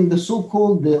and using the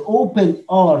so-called the open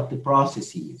art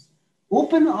processes.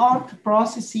 Open art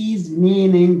processes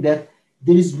meaning that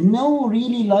there is no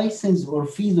really license or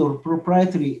fees or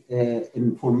proprietary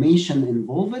information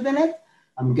involved in it.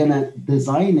 I'm gonna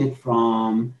design it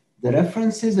from the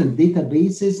references and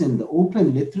databases in the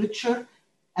open literature.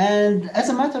 And as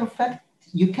a matter of fact,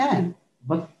 you can,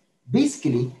 but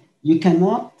basically you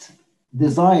cannot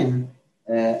design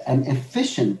an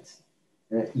efficient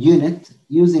unit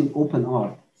using open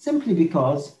art simply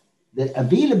because the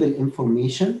available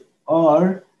information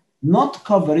are not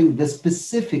covering the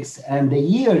specifics and the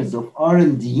years of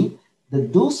R&D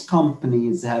that those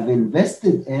companies have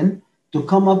invested in to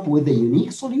come up with a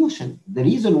unique solution. The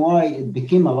reason why it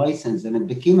became a license and it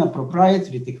became a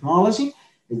proprietary technology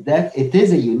is that it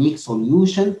is a unique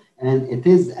solution and it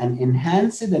is an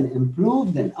enhanced and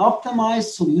improved and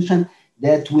optimized solution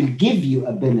that will give you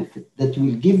a benefit, that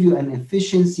will give you an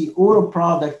efficiency or a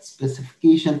product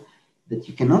specification that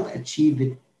you cannot achieve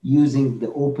it using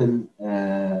the open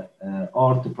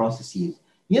art processes.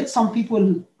 Yet some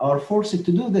people are forced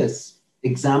to do this.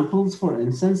 Examples, for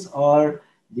instance, are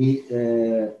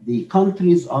the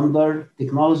countries under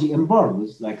technology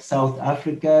embargoes, like South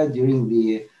Africa during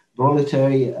the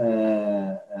Pretoria's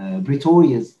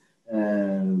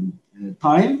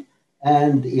time,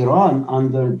 and Iran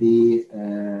under the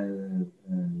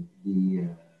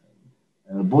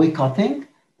boycotting.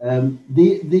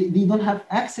 They don't have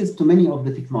access to many of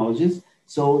the technologies,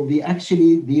 so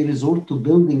they resort to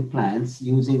building plants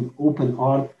using open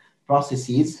art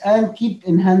processes and keep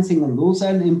enhancing on those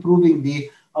and improving the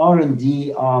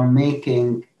R&D,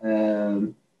 making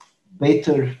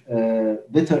better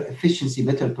efficiency,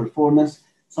 better performance.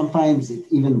 Sometimes it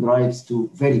even drives to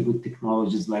very good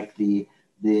technologies like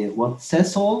what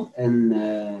Sesol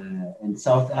in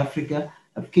South Africa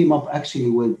have came up actually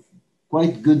with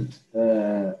quite good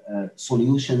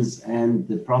solutions and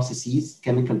the processes,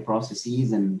 chemical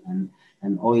processes and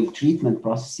oil treatment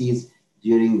processes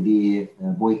during the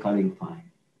boycotting time.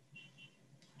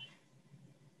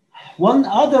 One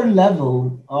other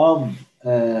level of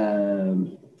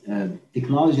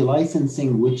technology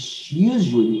licensing, which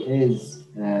usually is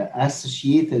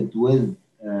associated with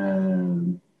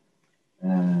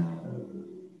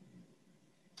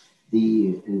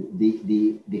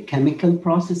the chemical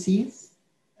processes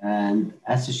and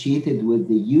associated with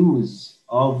the use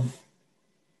of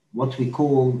what we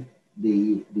call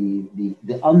the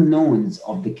unknowns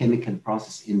of the chemical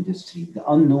process industry, the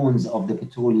unknowns of the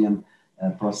petroleum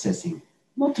processing.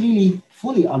 Not really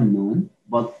fully unknown,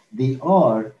 but they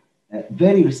are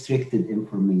very restricted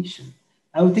information.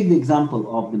 I will take the example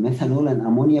of the methanol and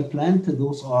ammonia plant.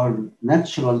 Those are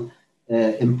natural,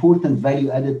 important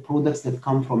value-added products that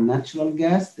come from natural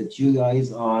gas that you guys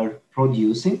are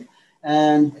producing.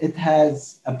 And it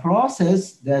has a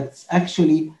process that's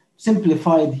actually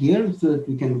simplified here so that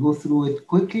we can go through it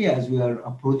quickly as we are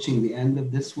approaching the end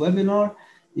of this webinar.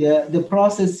 Yeah, the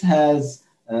process has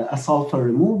a sulfur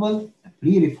removal, a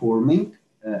pre-reforming,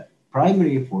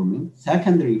 primary reforming,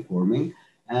 secondary reforming,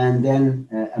 and then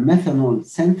a methanol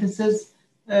synthesis.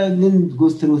 Then it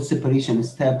goes through separation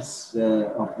steps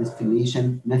of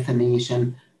distillation,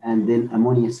 methanation, and then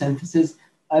ammonia synthesis.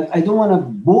 I don't want to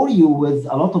bore you with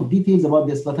a lot of details about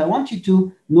this, but I want you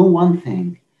to know one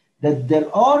thing, that there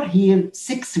are here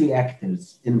 6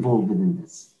 reactors involved in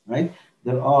this, right?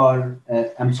 There are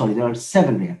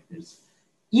 7 reactors.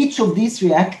 Each of these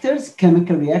reactors,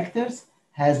 chemical reactors,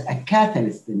 has a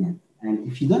catalyst in it. And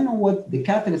if you don't know what the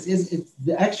catalyst is, it's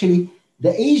actually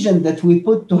the agent that we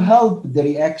put to help the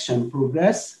reaction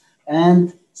progress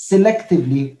and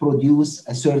selectively produce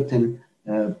a certain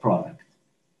product.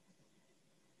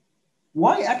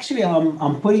 Why actually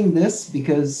I'm putting this?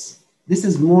 Because this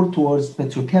is more towards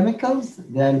petrochemicals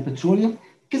than petroleum,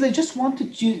 because I just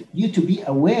wanted you to be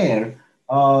aware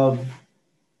of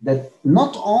that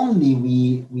not only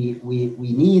we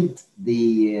need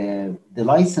the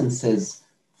licenses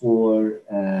for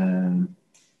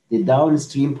the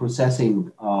downstream processing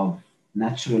of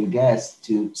natural gas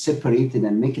to separate it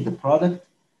and make it a product,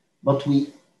 but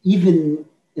we even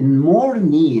in more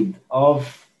need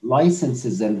of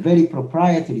licenses and very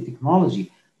proprietary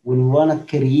technology when we want to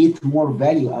create more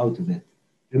value out of it.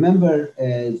 Remember,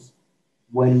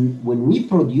 when we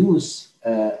produce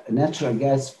natural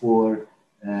gas for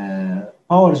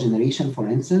power generation, for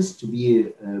instance, to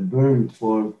be burned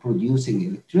for producing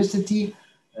electricity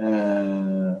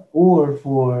or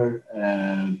for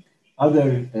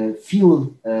other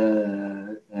fuel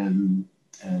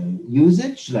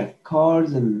usage like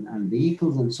cars and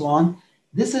vehicles and so on,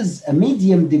 this is a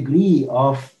medium degree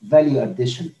of value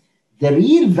addition. The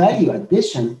real value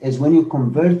addition is when you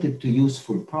convert it to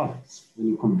useful products, when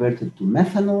you convert it to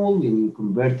methanol, when you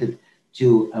convert it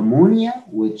to ammonia,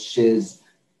 which is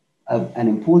an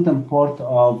important part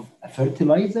of a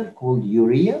fertilizer called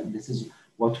urea. This is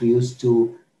what we use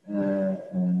to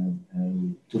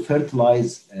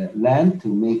fertilize land to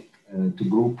make to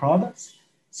grow products.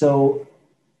 So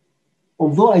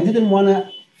although I didn't want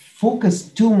to focus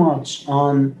too much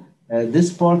on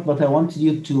this part, but I wanted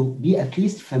you to be at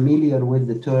least familiar with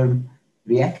the term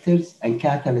reactors and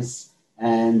catalysts,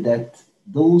 and that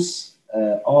those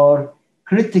are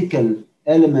critical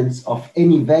elements of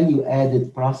any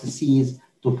value-added processes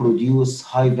to produce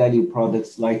high-value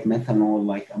products like methanol,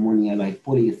 like ammonia, like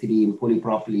polyethylene,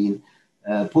 polypropylene,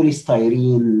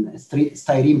 polystyrene,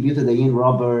 styrene butadiene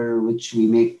rubber, which we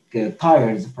make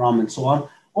tires from, and so on.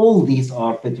 All these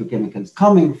are petrochemicals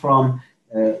coming from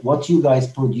what you guys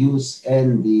produce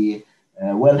in the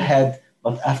wellhead,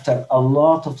 but after a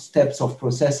lot of steps of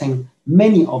processing,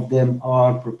 many of them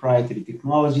are proprietary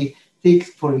technology. Take,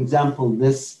 for example,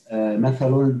 this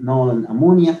methanol and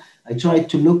ammonia. I tried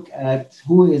to look at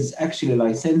who is actually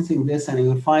licensing this, and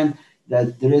you will find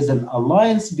that there is an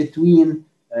alliance between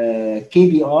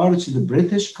KBR, which is a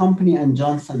British company, and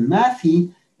Johnson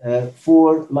Matthey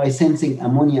for licensing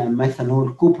ammonia and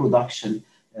methanol co-production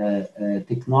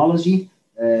technology.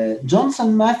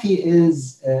 Johnson Matthey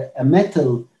is a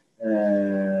metal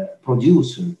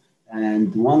producer,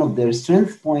 and one of their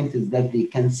strength points is that they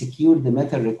can secure the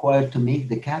metal required to make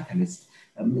the catalyst.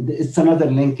 It's another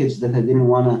linkage that I didn't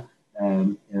want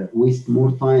to waste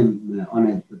more time on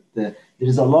it, but there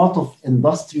is a lot of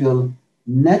industrial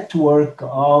network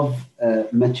of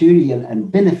material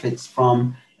and benefits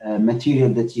from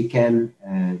material that you can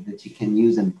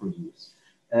use and produce.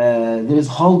 There is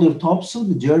Haldor Topsoe,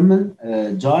 the German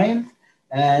giant,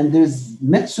 and there's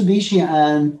Mitsubishi,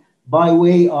 and by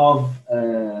way of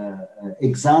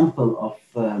example of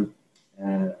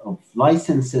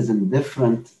licenses and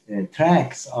different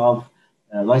tracks of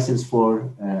license for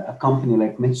a company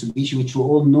like Mitsubishi, which we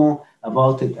all know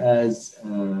about it as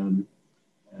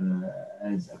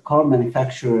a car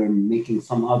manufacturer and making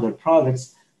some other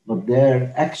products, but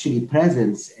their actually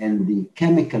presence in the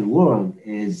chemical world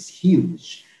is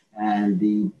huge. And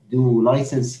they do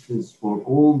licenses for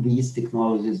all these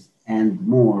technologies and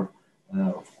more,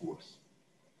 of course.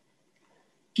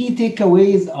 Key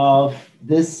takeaways of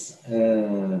this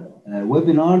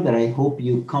webinar that I hope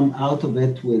you come out of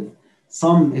it with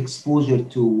some exposure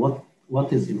to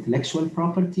what is intellectual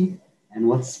property and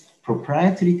what's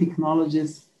proprietary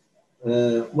technologies.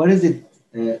 What is it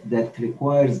that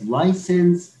requires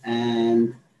license,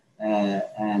 and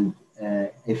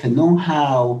if a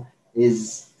know-how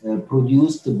is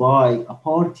produced by a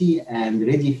party and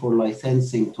ready for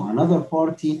licensing to another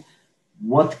party,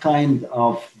 what kind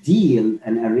of deal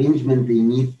and arrangement they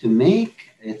need to make.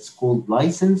 It's called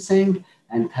licensing,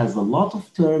 and it has a lot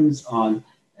of terms on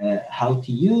how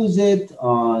to use it,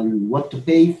 on what to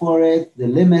pay for it, the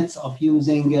limits of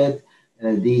using it,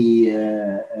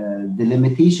 the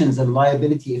limitations and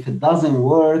liability if it doesn't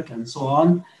work, and so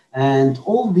on. And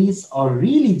all these are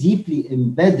really deeply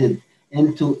embedded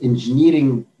into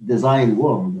engineering design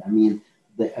world. I mean,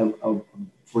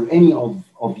 for any of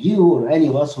you or any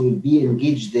of us who will be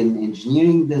engaged in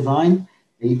engineering design,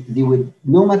 they would,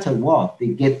 no matter what, they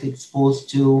get exposed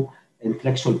to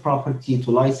intellectual property,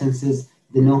 to licenses,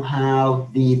 the know-how,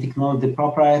 the technology, the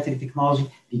proprietary technology.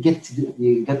 They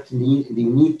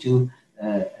need to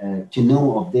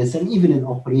know of this. And even in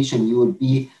operation, you'll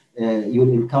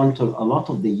encounter a lot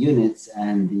of the units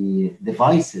and the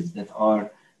devices that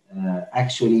are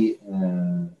actually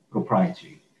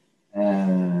proprietary.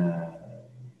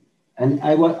 And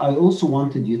I also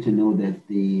wanted you to know that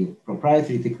the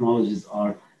proprietary technologies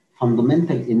are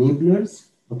fundamental enablers,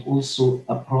 but also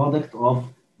a product of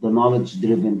the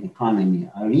knowledge-driven economy.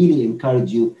 I really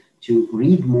encourage you to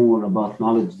read more about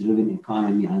knowledge-driven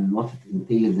economy and what it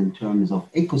entails in terms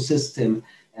of ecosystem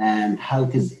and how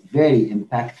it is very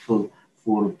impactful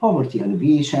for poverty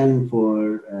alleviation,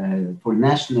 for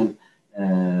national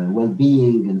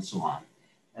well-being, and so on.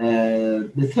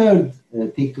 The third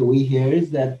takeaway here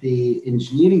is that the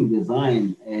engineering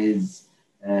design is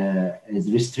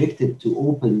restricted to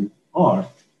open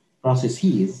art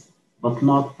processes, but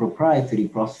not proprietary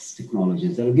process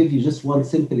technologies. I'll give you just one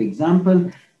simple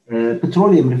example.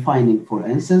 Petroleum refining, for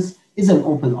instance, is an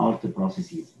open art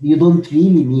process. You don't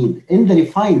really need, in the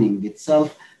refining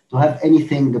itself, to have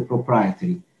anything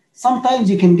proprietary. Sometimes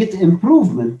you can get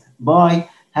improvement by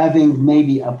having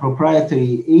maybe a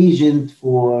proprietary agent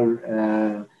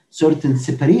for certain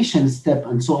separation step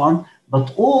and so on, but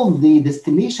all the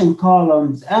distillation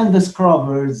columns and the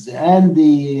scrubbers and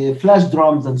the flash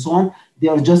drums and so on, they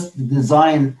are just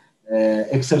design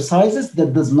exercises that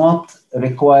does not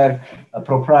require a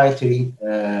proprietary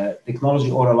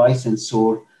technology or a license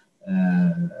or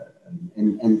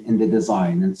in the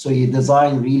design. And so you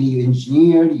design, really, you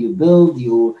engineer, you build,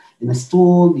 you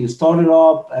install, you start it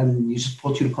up, and you just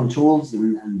put your controls,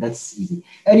 and that's easy.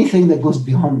 Anything that goes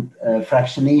beyond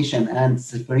fractionation and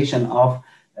separation of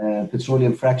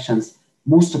petroleum fractions,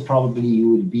 most probably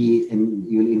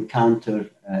you'll encounter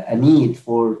a need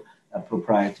for a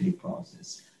proprietary process.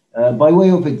 By way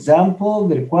of example,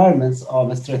 the requirements of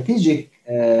a strategic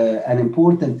and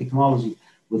important technology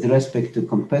with respect to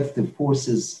competitive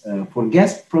forces for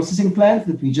gas processing plants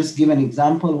that we just give an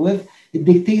example with, it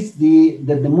dictates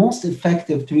that the most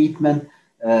effective treatment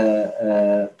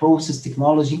process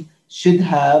technology should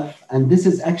have, and this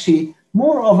is actually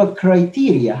more of a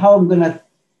criteria, how I'm going to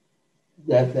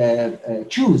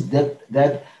choose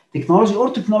that technology or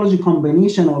technology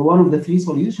combination or one of the three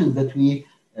solutions that we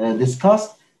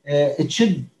discussed. It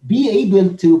should be able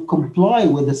to comply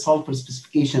with the sulfur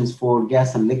specifications for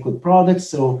gas and liquid products.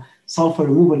 So sulfur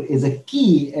removal is a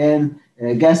key in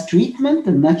gas treatment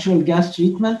and natural gas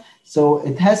treatment. So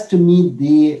it has to meet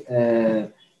the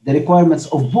requirements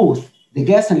of both the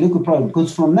gas and liquid product,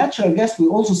 because from natural gas, we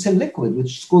also sell liquid,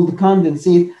 which is called the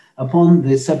condensate upon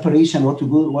the separation, what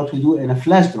we do in a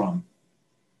flash drum.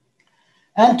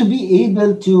 And to be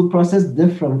able to process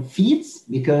different feeds,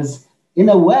 because in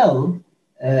a well,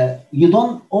 you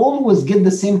don't always get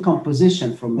the same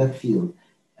composition from that field.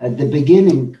 At the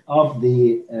beginning of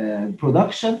the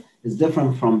production is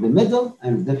different from the middle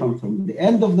and different from the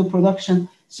end of the production.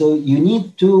 So you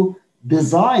need to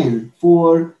design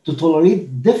to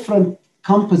tolerate different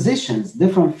compositions,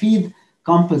 different feed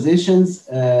compositions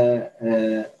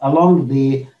along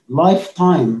the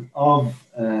lifetime of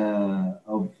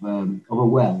a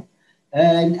well.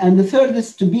 And the third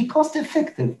is to be cost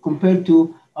effective compared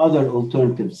to other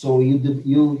alternatives. So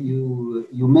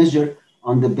you measure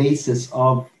on the basis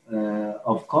of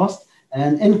cost.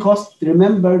 And in cost,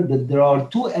 remember that there are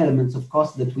two elements of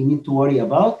cost that we need to worry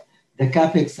about: the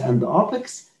capex and the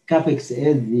opex. Capex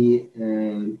is the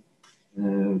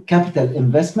capital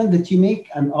investment that you make,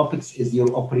 and opex is your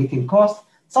operating cost.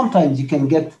 Sometimes you can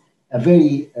get a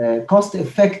very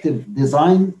cost-effective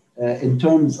design in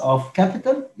terms of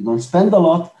capital. You don't spend a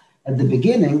lot at the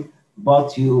beginning,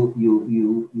 but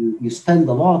you spend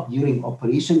a lot during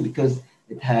operation because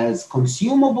it has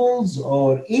consumables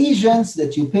or agents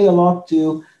that you pay a lot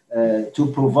to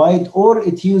provide, or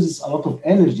it uses a lot of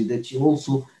energy that you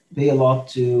also pay a lot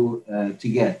to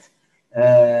get.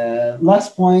 Last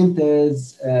point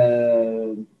is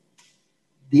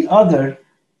the other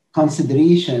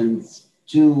considerations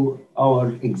to our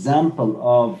example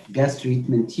of gas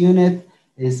treatment unit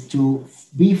is to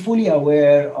be fully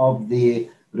aware of the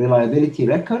reliability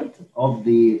record of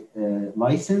the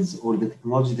license or the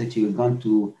technology that you're going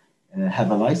to have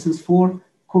a license for,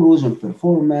 corrosion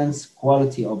performance,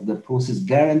 quality of the process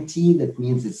guarantee. That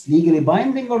means it's legally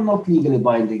binding or not legally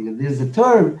binding. There's a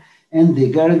term in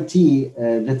the guarantee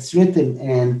that's written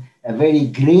in a very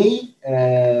gray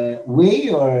way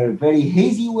or a very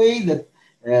hazy way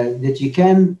that you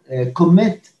can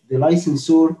commit the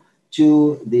licensor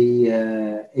to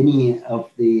any of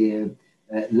the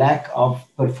lack of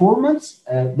performance.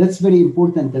 That's very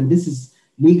important, and this is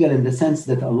legal in the sense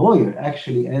that a lawyer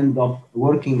actually end up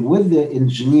working with the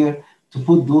engineer to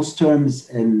put those terms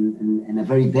in a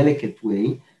very delicate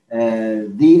way.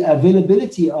 The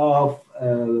availability of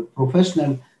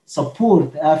professional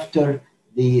support after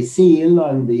the sale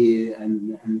and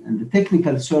the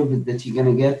technical service that you're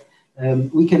going to get.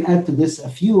 We can add to this a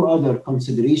few other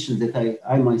considerations that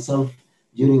I myself,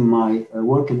 during my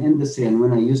work in industry and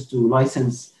when I used to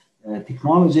license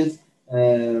technologies,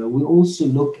 we also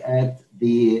look at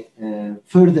the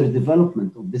further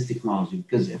development of this technology.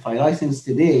 Because if I license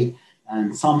today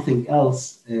and something else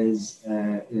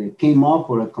came up,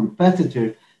 or a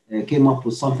competitor came up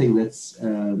with something that's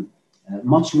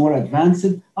much more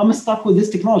advanced, I'm stuck with this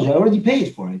technology. I already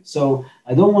paid for it. So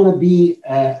I don't want to be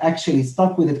actually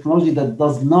stuck with a technology that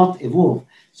does not evolve.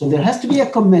 So there has to be a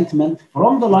commitment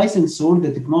from the licensor,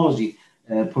 the technology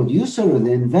producer or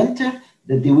the inventor,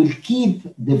 that they will keep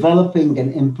developing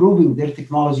and improving their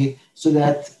technology so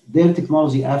that their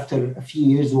technology after a few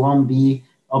years won't be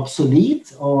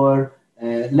obsolete or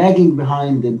lagging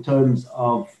behind in terms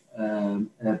of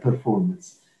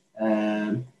performance.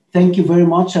 Thank you very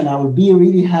much, and I will be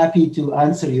really happy to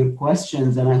answer your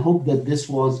questions, and I hope that this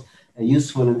was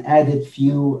useful and added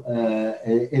few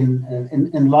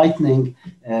enlightening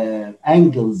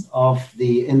angles of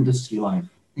the industry life.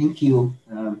 Thank you.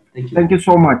 Thank you. Thank you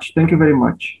so much. Thank you very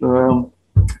much.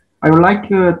 I would like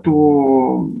to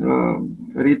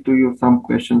read to you some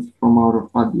questions from our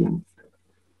audience.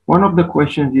 One of the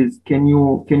questions is, can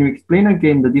you explain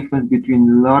again the difference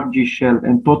between large shell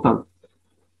and total?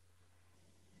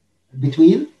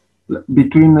 Between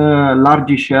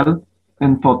large shell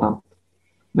and total,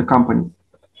 the company.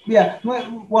 Yeah,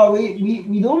 well,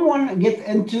 we don't want to get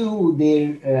into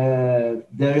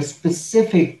their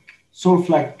specific sort of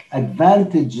like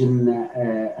advantage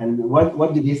and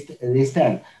what do they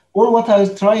stand. All what I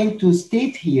was trying to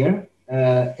state here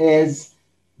is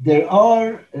there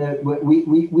are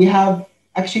we have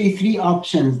actually three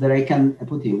options that I can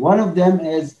put here. One of them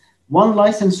is one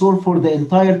licensor for the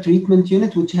entire treatment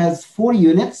unit, which has 4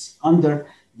 units under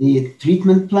the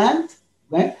treatment plant,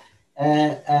 right?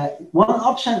 One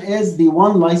option is the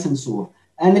one licensor.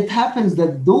 And it happens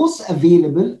that those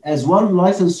available as one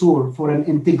licensor for an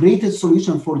integrated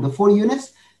solution for the 4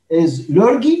 units is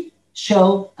Lurgi,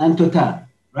 Shell, and Total,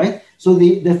 right? So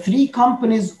the 3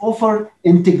 companies offer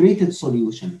integrated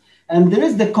solution. And there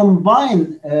is the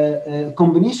combined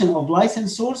combination of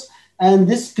licensors, and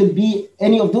this could be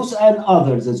any of those and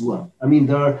others as well. I mean,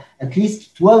 there are at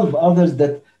least 12 others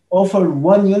that offer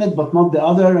one unit but not the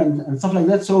other and stuff like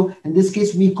that. So in this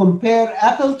case, we compare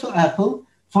apple to apple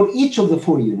for each of the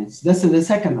 4 units. That's the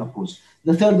second approach.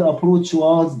 The third approach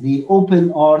was the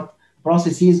open art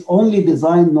processes, only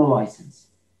design, no license.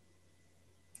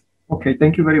 Okay,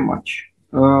 thank you very much.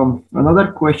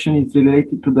 Another question is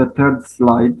related to the third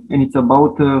slide, and it's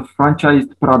about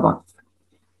franchised products.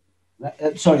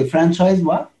 Sorry, franchise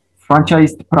what?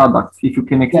 Franchised products, if you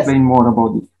can explain more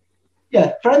about it.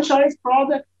 Yeah, franchise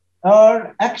products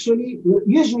are actually,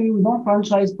 usually we don't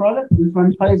franchise products, we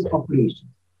franchise operations,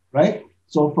 right?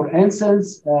 So for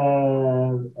instance,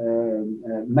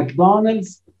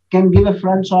 McDonald's can give a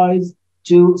franchise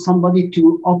to somebody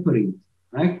to operate,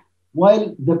 right?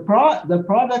 While the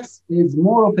products is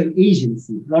more of an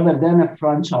agency rather than a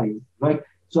franchise, right?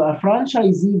 So a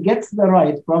franchisee gets the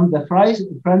right from the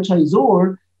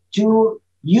franchisor to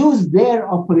use their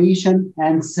operation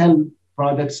and sell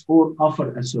products or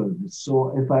offer a service.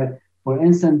 So if for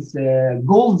instance,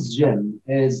 Gold's Gym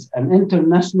is an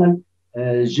international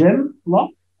gym club,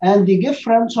 and they give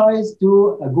franchise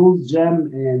to a Gold's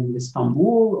Gym in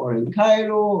Istanbul or in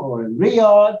Cairo or in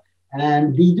Riyadh.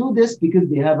 And they do this because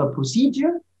they have a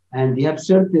procedure and they have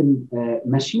certain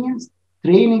machines,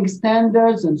 training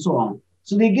standards, and so on.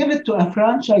 So they give it to a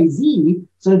franchisee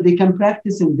so that they can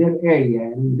practice in their area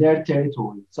and in their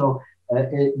territory. So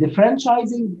the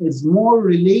franchising is more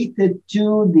related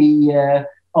to the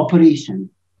operation,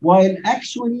 while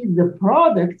actually the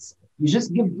products, you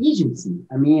just give agency.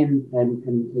 I mean,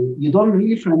 and you don't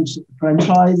really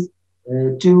franchise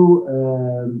to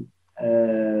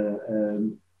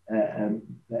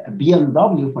a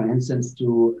BMW, for instance, to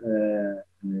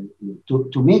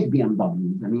make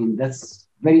BMWs. I mean, that's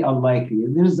very unlikely.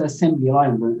 And there's assembly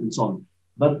line and so on.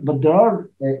 But there are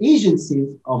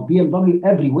agencies of BMW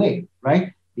everywhere,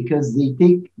 right? Because they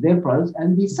take their products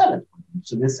and they sell it.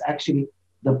 So this actually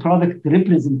the product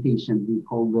representation, we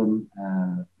call them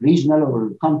regional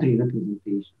or country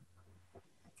representation.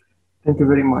 Thank you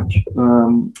very much.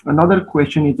 Another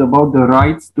question is about the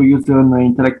rights to use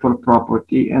intellectual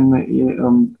property and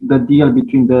the deal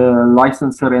between the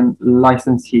licensor and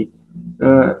licensee.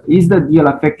 Is the deal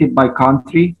affected by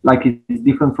country, like it's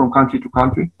different from country to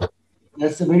country?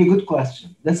 That's a very good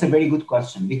question. That's a very good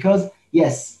question, because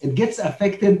yes, it gets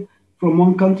affected from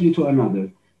one country to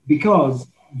another, because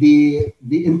the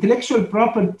intellectual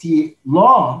property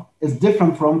law is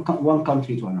different from one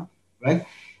country to another, right?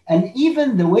 And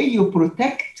even the way you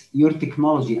protect your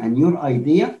technology and your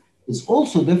idea is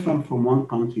also different from one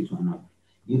country to another.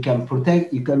 You can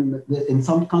protect, in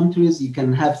some countries, you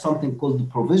can have something called the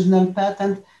provisional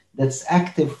patent that's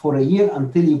active for a year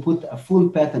until you put a full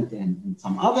patent in. In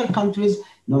some other countries,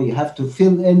 no, you have to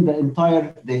fill in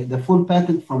the full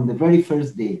patent from the very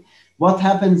first day. What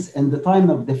happens in the time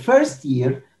of the first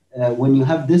year, when you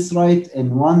have this right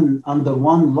under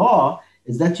one law,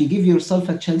 is that you give yourself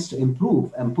a chance to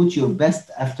improve and put your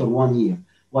best after 1 year.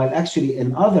 While actually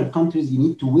in other countries, you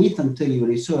need to wait until your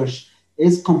research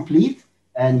is complete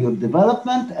and your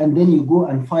development, and then you go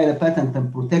and file a patent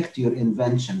and protect your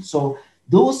invention. So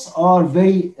those are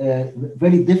very,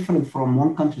 very different from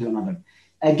one country to another.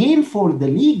 Again, for the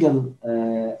legal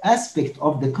aspect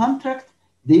of the contract,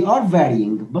 they are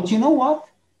varying. But you know what?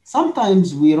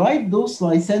 Sometimes we write those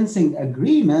licensing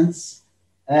agreements,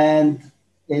 and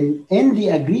in the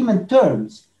agreement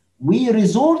terms, we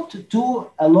resort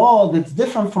to a law that's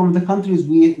different from the countries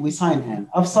we sign in.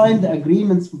 I've signed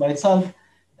agreements by itself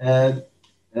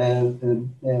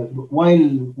while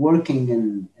working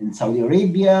in Saudi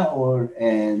Arabia or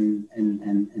in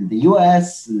the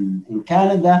US, in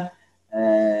Canada,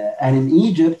 and in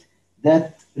Egypt that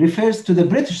refers to the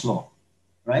British law,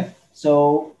 right?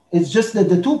 So it's just that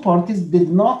the two parties did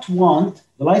not want,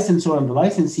 the licensor and the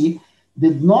licensee,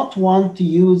 did not want to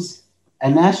use a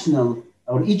national,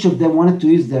 or each of them wanted to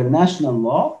use their national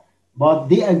law, but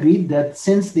they agreed that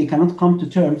since they cannot come to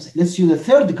terms, let's use a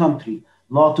third country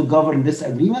law to govern this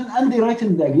agreement, and they write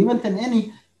in the agreement, and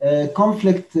any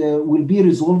conflict will be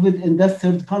resolved in that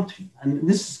third country. And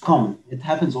this is common. It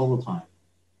happens all the time.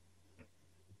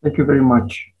 Thank you very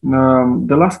much.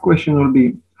 The last question will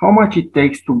be, how much it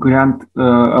takes to grant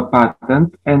a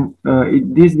patent, and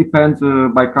this depends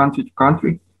by country to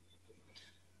country?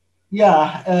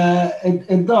 Yeah,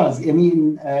 it does. I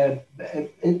mean,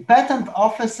 patent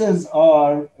offices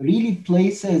are really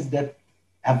places that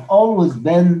have always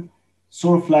been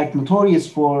sort of like notorious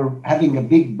for having a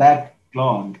big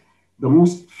backlog. The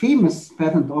most famous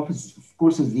patent office, of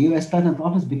course, is the US Patent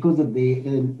Office because of the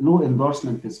law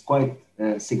endorsement is quite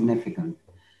significant.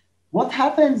 What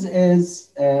happens is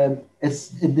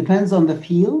it depends on the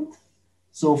field.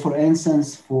 So for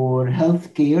instance, for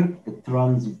healthcare, it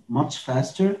runs much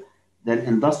faster than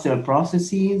industrial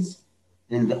processes.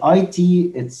 In the IT,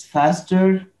 it's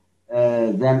faster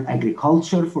than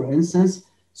agriculture, for instance.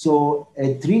 So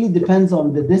it really depends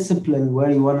on the discipline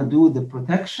where you want to do the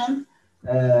protection.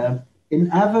 In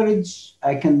average,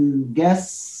 I can guess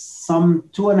some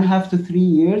 2.5 to 3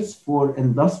 years for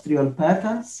industrial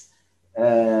patents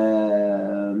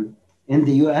in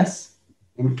the US.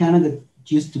 In Canada,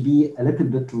 it used to be a little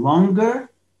bit longer.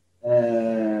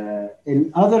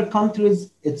 In other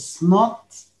countries, it's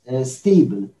not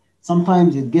stable.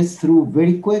 Sometimes it gets through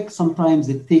very quick. Sometimes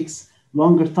it takes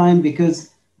longer time because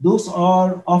those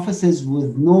are offices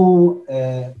with no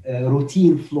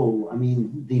routine flow. I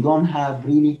mean, they don't have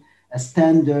really a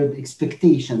standard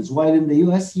expectations. While in the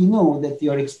US, you know that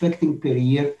you're expecting per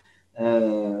year,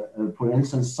 for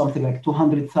instance, something like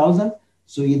 200,000.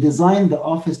 So you design the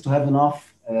office to have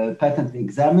enough patent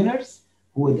examiners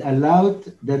who would allow it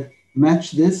that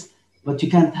match this, but you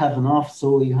can't have enough,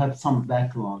 so you have some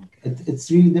backlog.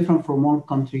 It's really different from one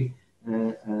country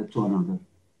to another.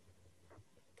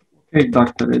 Okay,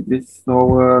 Dr. Adris. So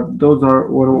those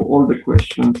were all the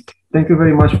questions. Thank you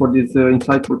very much for this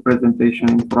insightful presentation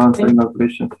and for answering our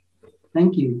questions.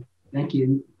 Thank you. Thank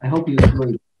you. I hope you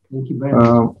enjoyed it. Thank you very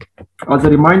much. As a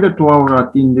reminder to our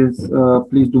attendees,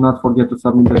 please do not forget to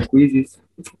submit the quizzes.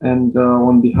 And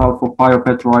on behalf of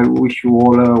Proprietary, I wish you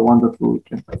all a wonderful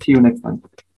weekend. See you next time.